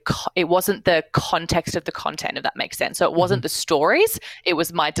it wasn't the context of the content, if that makes sense. So it wasn't the stories, it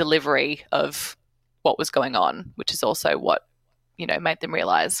was my delivery of what was going on, which is also what, made them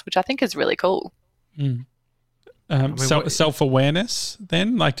realize, which I think is really cool. Self-awareness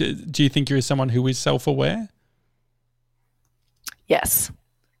then? Like, do you think you're someone who is self-aware? Yes.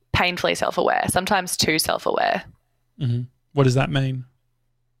 Painfully self-aware, sometimes too self-aware. Mm-hmm. What does that mean?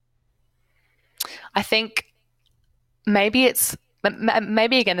 I think maybe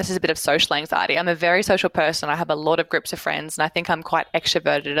again, this is a bit of social anxiety. I'm a very social person. I have a lot of groups of friends, and I think I'm quite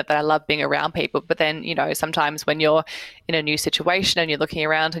extroverted, that I love being around people. But then, sometimes when you're in a new situation and you're looking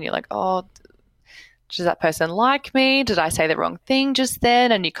around and you're like, oh, does that person like me? Did I say the wrong thing just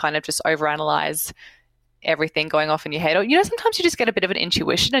then? And you kind of just overanalyze everything going off in your head. Or, sometimes you just get a bit of an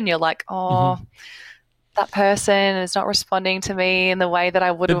intuition and you're like, oh, that person is not responding to me in the way that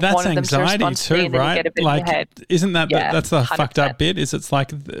I would have wanted them to respond to me. And then you get a bit in your head. Isn't that that's the 100%. Fucked up bit? Is it's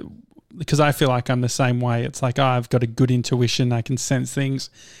like, because I feel like I'm the same way. It's like, I've got a good intuition. I can sense things.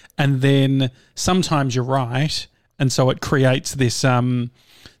 And then sometimes you're right. And so it creates this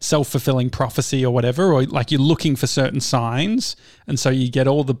self-fulfilling prophecy or whatever, or like you're looking for certain signs. And so you get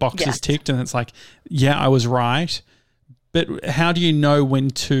all the boxes ticked and it's like, yeah, I was right. But how do you know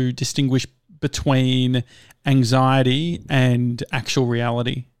when to distinguish between anxiety and actual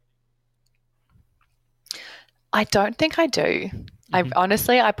reality? I don't think I do.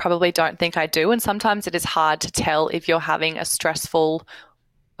 I probably don't think I do. And sometimes it is hard to tell if you're having a stressful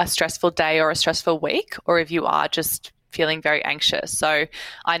day or a stressful week, or if you are just feeling very anxious. So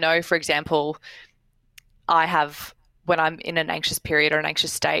I know, for example, when I'm in an anxious period or an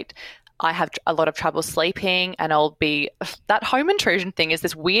anxious state, I have a lot of trouble sleeping, and that home intrusion thing is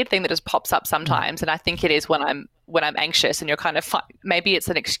this weird thing that just pops up sometimes. And I think it is when I'm anxious, and you're kind of maybe it's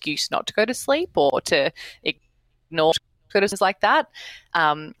an excuse not to go to sleep or to ignore things like that.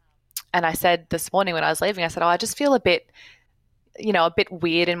 And I said this morning when I was leaving, I said, I just feel a bit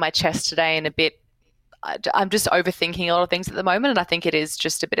weird in my chest today, and I'm just overthinking a lot of things at the moment. And I think it is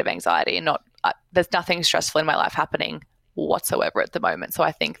just a bit of anxiety, and there's nothing stressful in my life happening whatsoever at the moment. So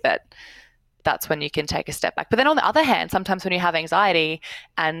I think that's when you can take a step back. But then on the other hand, sometimes when you have anxiety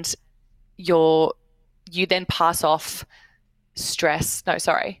and you then pass off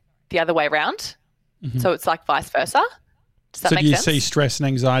the other way around. Mm-hmm. So it's like vice versa. Does that make sense? So do you see stress and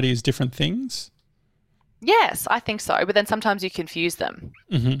anxiety as different things? Yes, I think so. But then sometimes you confuse them.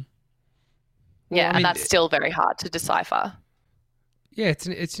 Mm-hmm. Yeah, and that's still very hard to decipher. Yeah, it's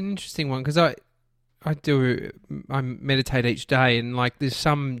an interesting one, because I meditate each day, and like there's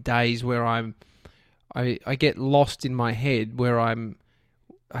some days where I get lost in my head, where I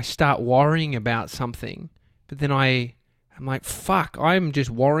start worrying about something, but then I'm like, fuck, I'm just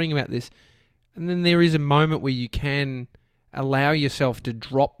worrying about this. And then there is a moment where you can allow yourself to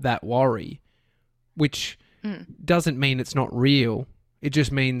drop that worry, which doesn't mean it's not real. It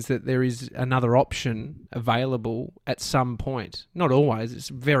just means that there is another option available at some point. Not always. It's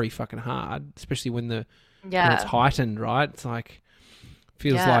very fucking hard, especially when it's heightened, right? It's like,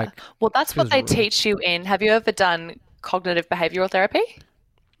 feels like... Well, that's what they teach you in... Have you ever done cognitive behavioural therapy?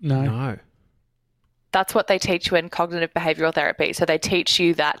 No. That's what they teach you in cognitive behavioural therapy. So they teach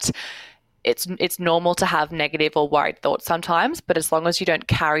you that it's normal to have negative or worried thoughts sometimes, but as long as you don't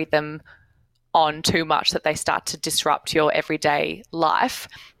carry them on too much that they start to disrupt your everyday life,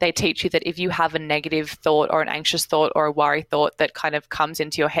 they teach you that if you have a negative thought or an anxious thought or a worry thought that kind of comes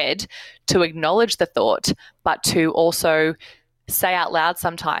into your head, to acknowledge the thought, but to also say out loud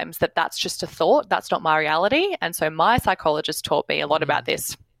sometimes that that's just a thought, that's not my reality. And so my psychologist taught me a lot about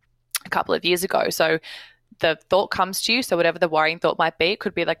this a couple of years ago. So the thought comes to you, so whatever the worrying thought might be, it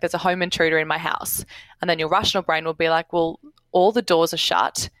could be like, there's a home intruder in my house. And then your rational brain will be like, well, all the doors are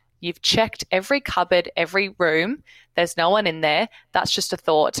shut. You've checked every cupboard, every room. There's no one in there. That's just a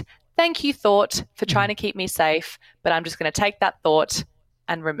thought. Thank you, thought, for trying to keep me safe, but I'm just going to take that thought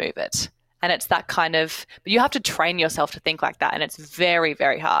and remove it. And it's that kind of, but you have to train yourself to think like that, and it's very,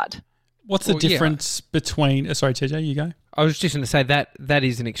 very hard. What's the difference between, sorry, TJ, you go. I was just going to say that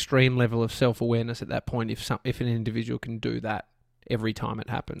is an extreme level of self-awareness at that point, if an individual can do that every time it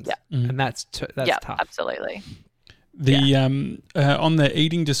happens. Yeah. And that's tough. Absolutely. On the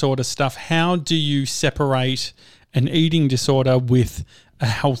eating disorder stuff, how do you separate an eating disorder with a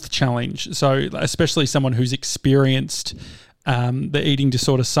health challenge? So especially someone who's experienced the eating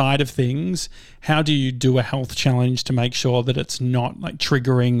disorder side of things, how do you do a health challenge to make sure that it's not like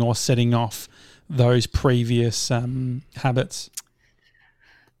triggering or setting off those previous habits?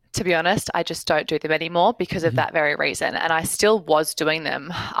 To be honest, I just don't do them anymore because of that very reason. And I still was doing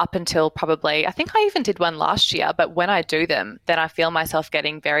them up until probably, I think I even did one last year. But when I do them, then I feel myself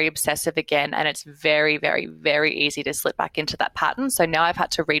getting very obsessive again. And it's very, very, very easy to slip back into that pattern. So now I've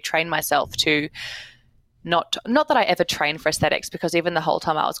had to retrain myself to not that I ever trained for aesthetics, because even the whole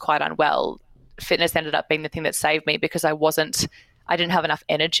time I was quite unwell, fitness ended up being the thing that saved me, because I didn't have enough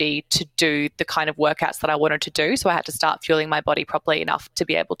energy to do the kind of workouts that I wanted to do. So I had to start fueling my body properly enough to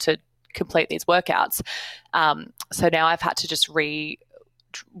be able to complete these workouts. So now I've had to just rewire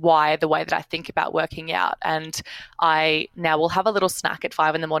the way that I think about working out. And I now will have a little snack at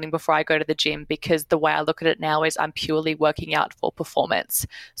 5 a.m. before I go to the gym, because the way I look at it now is I'm purely working out for performance.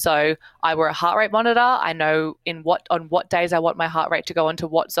 So I wear a heart rate monitor. I know on what days I want my heart rate to go into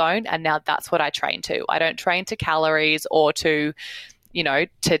what zone. And now that's what I train to. I don't train to calories or to,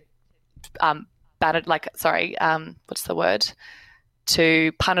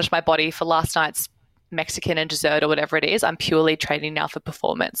 to punish my body for last night's Mexican and dessert or whatever it is. I'm purely training now for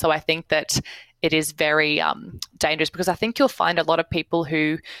performance. So I think that it is very dangerous, because I think you'll find a lot of people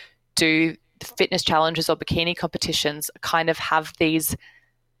who do fitness challenges or bikini competitions kind of have these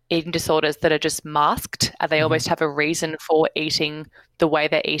eating disorders that are just masked, and they almost have a reason for eating the way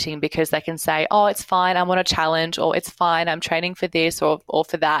they're eating, because they can say, oh, it's fine, I'm on a challenge, or it's fine, I'm training for this or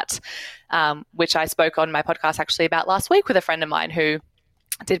for that, which I spoke on my podcast actually about last week with a friend of mine who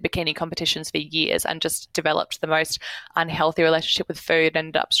did bikini competitions for years and just developed the most unhealthy relationship with food,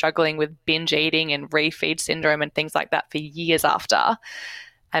 ended up struggling with binge eating and refeed syndrome and things like that for years after.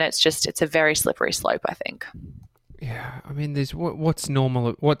 And it's a very slippery slope, I think. Yeah, I mean, there's what's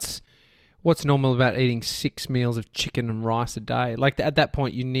normal. What's normal about eating 6 meals of chicken and rice a day? Like at that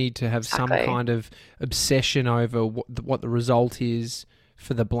point, you need to have some kind of obsession over what the result is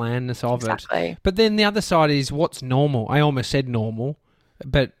for the blandness of it. But then the other side is what's normal. I almost said normal,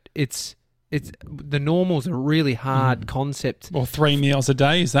 but it's the normal's a really hard concept. Well, 3 meals a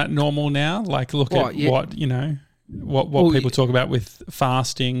day, is that normal now? Like look at what people talk about with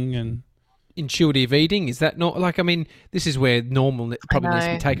fasting and intuitive eating. Is that not like, I mean, this is where normal probably needs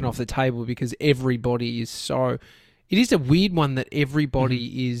to be taken off the table, because everybody is so, it is a weird one that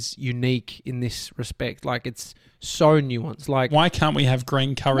everybody is unique in this respect. Like it's so nuanced. Like, why can't we have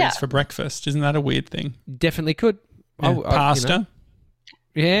green curries for breakfast? Isn't that a weird thing? Definitely could. Yeah. Pasta.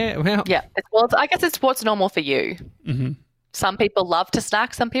 Yeah, well. Yeah. I guess it's what's normal for you. Mm-hmm. Some people love to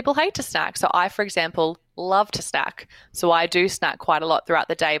snack. Some people hate to snack. So I, for example, love to snack. So I do snack quite a lot throughout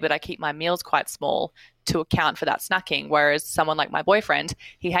the day, but I keep my meals quite small to account for that snacking. Whereas someone like my boyfriend,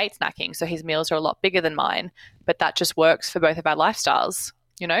 he hates snacking. So his meals are a lot bigger than mine, but that just works for both of our lifestyles,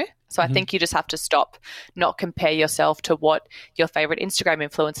 So I think you just have to stop, not compare yourself to what your favorite Instagram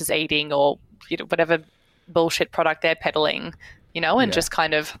influencer's eating or, whatever bullshit product they're peddling, and just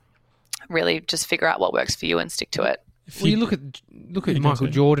kind of really just figure out what works for you and stick to it. Well, you look at Michael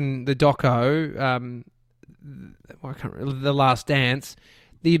Jordan, the doco, I can't remember, The Last Dance,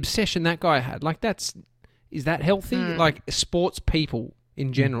 the obsession that guy had. Like is that healthy? Like sports people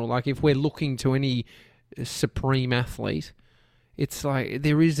in general, like if we're looking to any supreme athlete, it's like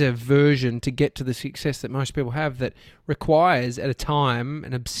there is a version to get to the success that most people have that requires at a time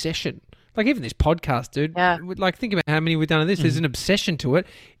an obsession. Like even this podcast, dude. Yeah. Like think about how many we've done of this. There's an obsession to it.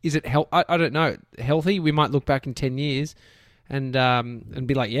 Is it I don't know. Healthy? We might look back in 10 years and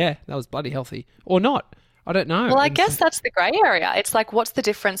be like, yeah, that was bloody healthy, or not. I don't know. Well, I guess that's the grey area. It's like, what's the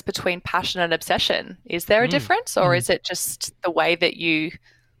difference between passion and obsession? Is there a difference, or is it just the way that you?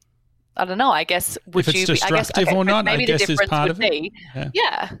 I don't know. I guess if it's destructive or not. Maybe I guess the difference is part would of it. be,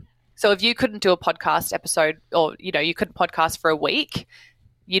 yeah. So if you couldn't do a podcast episode, or you couldn't podcast for a week,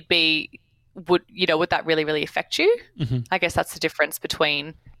 would that really, really affect you? Mm-hmm. I guess that's the difference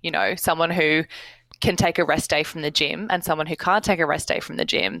between, someone who can take a rest day from the gym and someone who can't take a rest day from the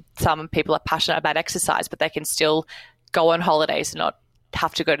gym. Some people are passionate about exercise, but they can still go on holidays and not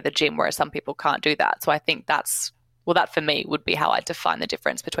have to go to the gym, whereas some people can't do that. So I think that for me would be how I define the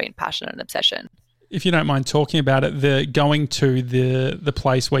difference between passion and obsession. If you don't mind talking about it, the going to the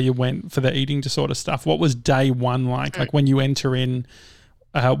place where you went for the eating disorder stuff, what was day one like? Like when you enter in,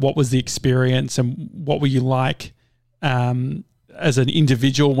 what was the experience and what were you like as an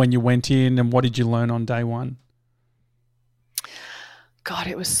individual when you went in, and what did you learn on day one? God,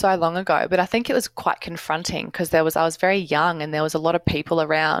 it was so long ago, but I think it was quite confronting because I was very young and there was a lot of people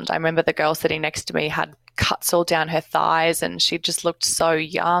around. I remember the girl sitting next to me had cuts all down her thighs and she just looked so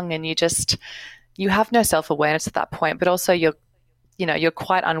young, and you have no self-awareness at that point, but also you're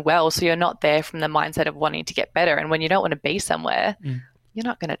quite unwell, so you're not there from the mindset of wanting to get better. And when you don't want to be somewhere, you're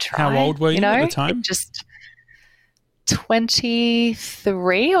not going to try. How old were you at the time?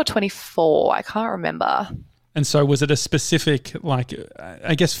 23 or 24. I can't remember. And so was it a specific, like,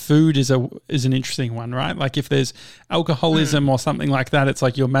 I guess food is an interesting one, right? Like if there's alcoholism or something like that, it's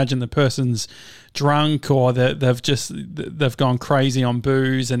like you imagine the person's drunk or they've gone crazy on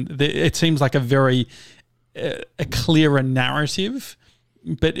booze, and it seems like a clearer narrative.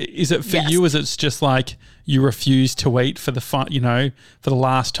 But is it for you? Is it's just like you refuse to eat for for the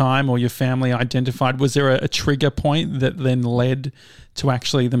last time, or your family identified? Was there a trigger point that then led to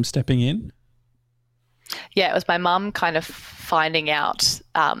actually them stepping in? Yeah, it was my mum kind of finding out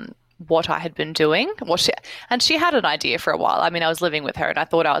what I had been doing. And she had an idea for a while. I mean, I was living with her and I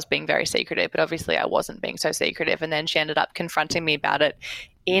thought I was being very secretive, but obviously I wasn't being so secretive. And then she ended up confronting me about it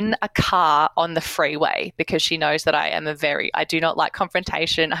in a car on the freeway, because she knows that I do not like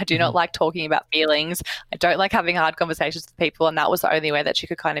confrontation. I do not like talking about feelings. I don't like having hard conversations with people. And that was the only way that she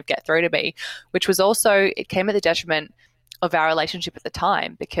could kind of get through to me, which was also, it came at the detriment of our relationship at the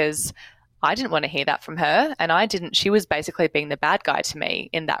time, because I didn't want to hear that from her, and she was basically being the bad guy to me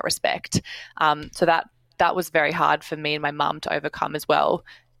in that respect. So that was very hard for me and my mum to overcome as well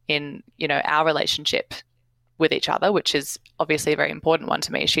in, our relationship with each other, which is obviously a very important one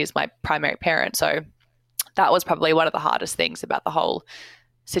to me. She is my primary parent. So that was probably one of the hardest things about the whole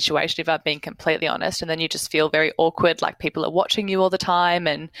situation, if I'm being completely honest. And then you just feel very awkward, like people are watching you all the time.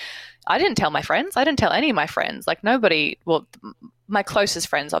 And I didn't tell my friends. I didn't tell any of my friends. Like nobody, well, my closest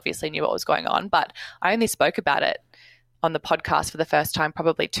friends obviously knew what was going on, but I only spoke about it on the podcast for the first time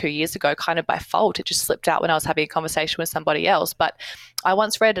probably 2 years ago, kind of by fault. It just slipped out when I was having a conversation with somebody else. But I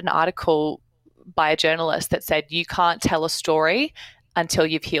once read an article by a journalist that said you can't tell a story until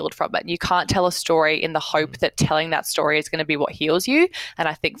you've healed from it. You can't tell a story in the hope that telling that story is going to be what heals you. And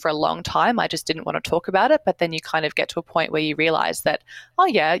I think for a long time, I just didn't want to talk about it. But then you kind of get to a point where you realize that, oh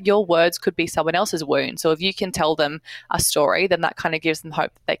yeah, your words could be someone else's wound. So if you can tell them a story, then that kind of gives them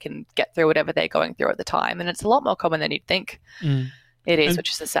hope that they can get through whatever they're going through at the time. And it's a lot more common than you'd think. It is,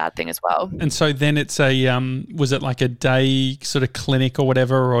 which is a sad thing as well. And so then it's was it like a day sort of clinic or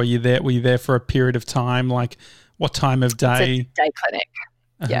whatever, or were you there for a period of time? Like, what time of day? It's a day clinic.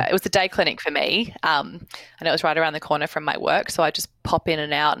 Yeah, it was a day clinic for me, and it was right around the corner from my work. So I just pop in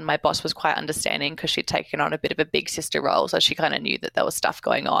and out, and my boss was quite understanding because she'd taken on a bit of a big sister role, so she kind of knew that there was stuff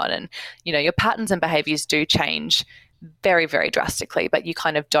going on. And, your patterns and behaviours do change very, very drastically, but you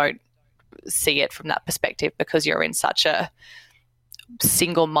kind of don't see it from that perspective because you're in such a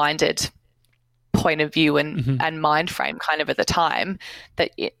single-minded point of view and mind frame kind of at the time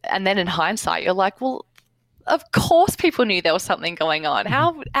and then in hindsight, you're like, well, of course people knew there was something going on.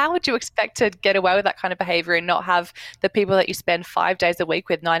 How would you expect to get away with that kind of behavior and not have the people that you spend 5 days a week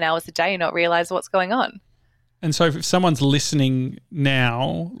with 9 hours a day not realize what's going on? And so if someone's listening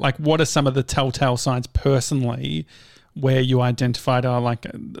now, like what are some of the telltale signs personally where you identified, like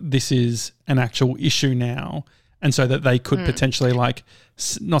this is an actual issue now, and so that they could potentially like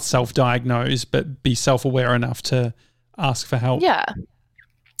not self-diagnose but be self-aware enough to ask for help? Yeah.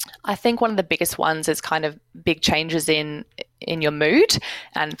 I think one of the biggest ones is kind of big changes in your mood.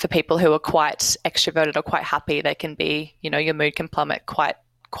 And for people who are quite extroverted or quite happy, they can be, your mood can plummet quite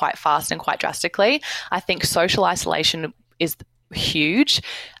fast and quite drastically. I think social isolation is huge.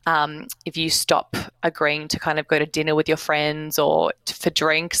 If you stop agreeing to kind of go to dinner with your friends or for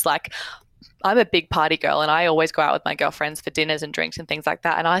drinks, like I'm a big party girl and I always go out with my girlfriends for dinners and drinks and things like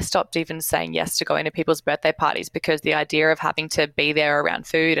that. And I stopped even saying yes to going to people's birthday parties because the idea of having to be there around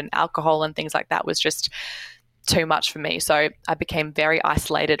food and alcohol and things like that was just too much for me. So I became very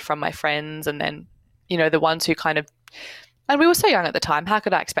isolated from my friends. And then, the ones who kind of, and we were so young at the time, how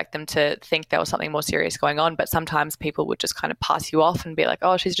could I expect them to think there was something more serious going on? But sometimes people would just kind of pass you off and be like,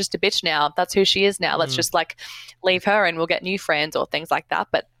 oh, she's just a bitch now. That's who she is now. Let's just like leave her and we'll get new friends or things like that.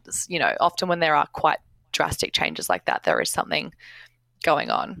 But, often when there are quite drastic changes like that, there is something going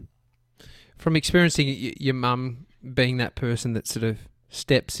on. From experiencing your mum being that person that sort of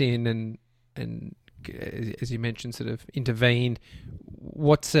steps in and as you mentioned, sort of intervene,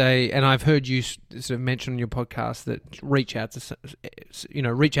 and I've heard you sort of mention on your podcast that reach out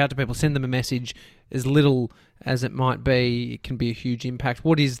to people, send them a message, as little as it might be, it can be a huge impact.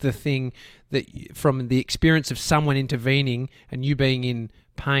 What is the thing that, from the experience of someone intervening and you being in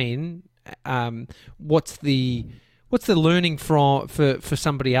pain, what's the learning for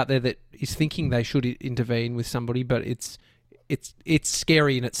somebody out there that is thinking they should intervene with somebody, but it's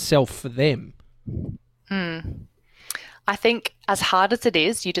scary in itself for them? I I think as hard as it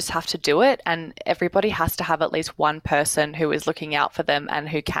is, you just have to do it. And everybody has to have at least one person who is looking out for them and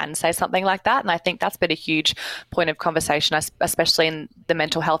who can say something like that. And I think that's been a huge point of conversation, especially in the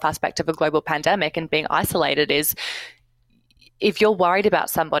mental health aspect of a global pandemic and being isolated, is if you're worried about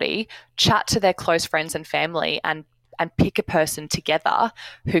somebody, chat to their close friends and family and pick a person together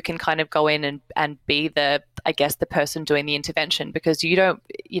who can kind of go in and be the person doing the intervention, because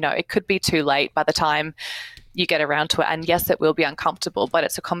it could be too late by the time you get around to it. And yes, it will be uncomfortable, but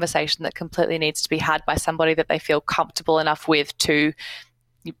it's a conversation that completely needs to be had by somebody that they feel comfortable enough with to.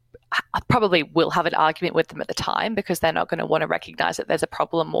 I probably will have an argument with them at the time because they're not going to want to recognize that there's a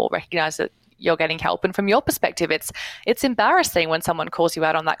problem or recognize that you're getting help. And from your perspective, it's embarrassing when someone calls you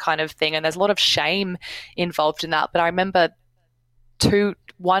out on that kind of thing. And there's a lot of shame involved in that. But I remember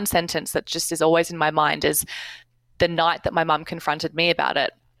one sentence that just is always in my mind is the night that my mum confronted me about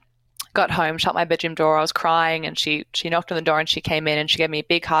it. Got home, shut my bedroom door. I was crying and she knocked on the door and she came in and she gave me a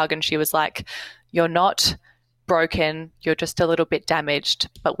big hug and she was like, "You're not broken, you're just a little bit damaged,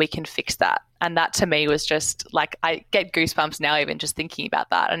 but we can fix that." And that to me was just like, I get goosebumps now even just thinking about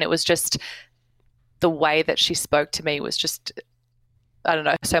that. And it was just the way that she spoke to me was just, I don't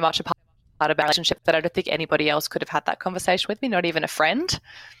know, so much a part of our relationship that I don't think anybody else could have had that conversation with me, not even a friend.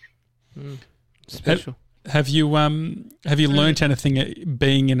 Special. Have you learnt anything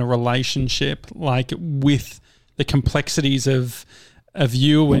being in a relationship, like with the complexities of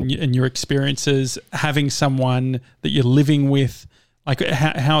you and your experiences, having someone that you're living with? Like,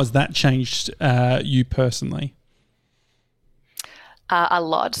 how has that changed you personally? A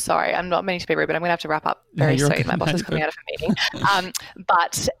lot. Sorry, I'm not meaning to be rude, but I'm going to have to wrap up very soon. Okay. My boss is coming out of a meeting.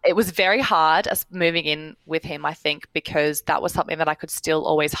 But it was very hard as moving in with him, I think, because that was something that I could still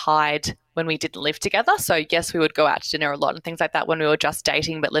always hide when we didn't live together. So yes, we would go out to dinner a lot and things like that when we were just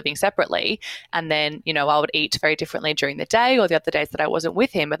dating but living separately. And then, I would eat very differently during the day or the other days that I wasn't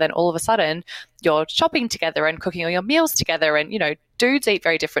with him. But then all of a sudden you're shopping together and cooking all your meals together. And, dudes eat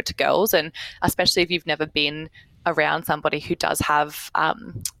very different to girls. And especially if you've never been around somebody who does have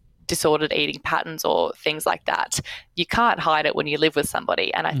disordered eating patterns or things like that, you can't hide it when you live with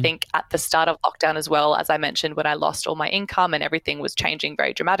somebody. And I think at the start of lockdown as well, as I mentioned, when I lost all my income and everything was changing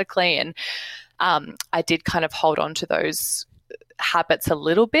very dramatically, and I did kind of hold on to those habits a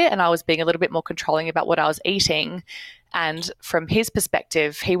little bit, and I was being a little bit more controlling about what I was eating. And from his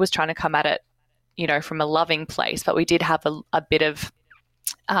perspective, he was trying to come at it, from a loving place, but we did have a bit of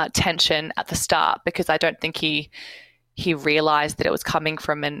tension at the start because I don't think he realized that it was coming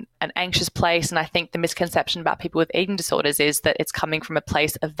from an anxious place. And I think the misconception about people with eating disorders is that it's coming from a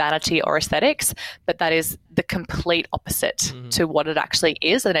place of vanity or aesthetics, but that is the complete opposite to what it actually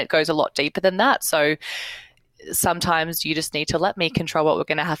is. And it goes a lot deeper than that. So sometimes you just need to let me control what we're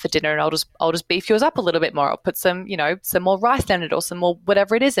going to have for dinner, and I'll just beef yours up a little bit more. I'll put some more rice in it or some more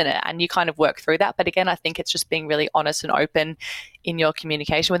whatever it is in it, and you kind of work through that. But again, I think it's just being really honest and open in your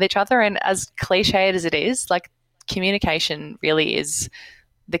communication with each other. And as cliched as it is, like, communication really is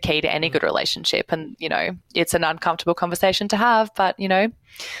the key to any good relationship. And, it's an uncomfortable conversation to have, but,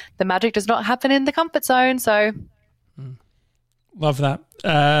 the magic does not happen in the comfort zone. So love that.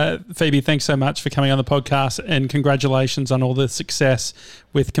 Phoebe, thanks so much for coming on the podcast, and congratulations on all the success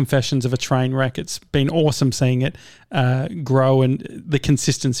with Confessions of a Train Wreck. It's been awesome seeing it grow, and the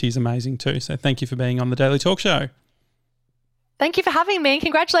consistency is amazing too. So thank you for being on the Daily Talk Show. Thank you for having me.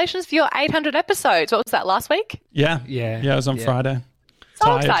 Congratulations for your 800 episodes. What was that, last week? Yeah, it was on Friday.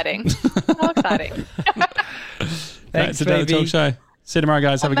 So exciting. So exciting. Thanks, the Daily Talk Show. See you tomorrow,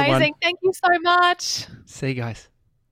 guys. Have a good one. Amazing. Thank you so much. See you guys.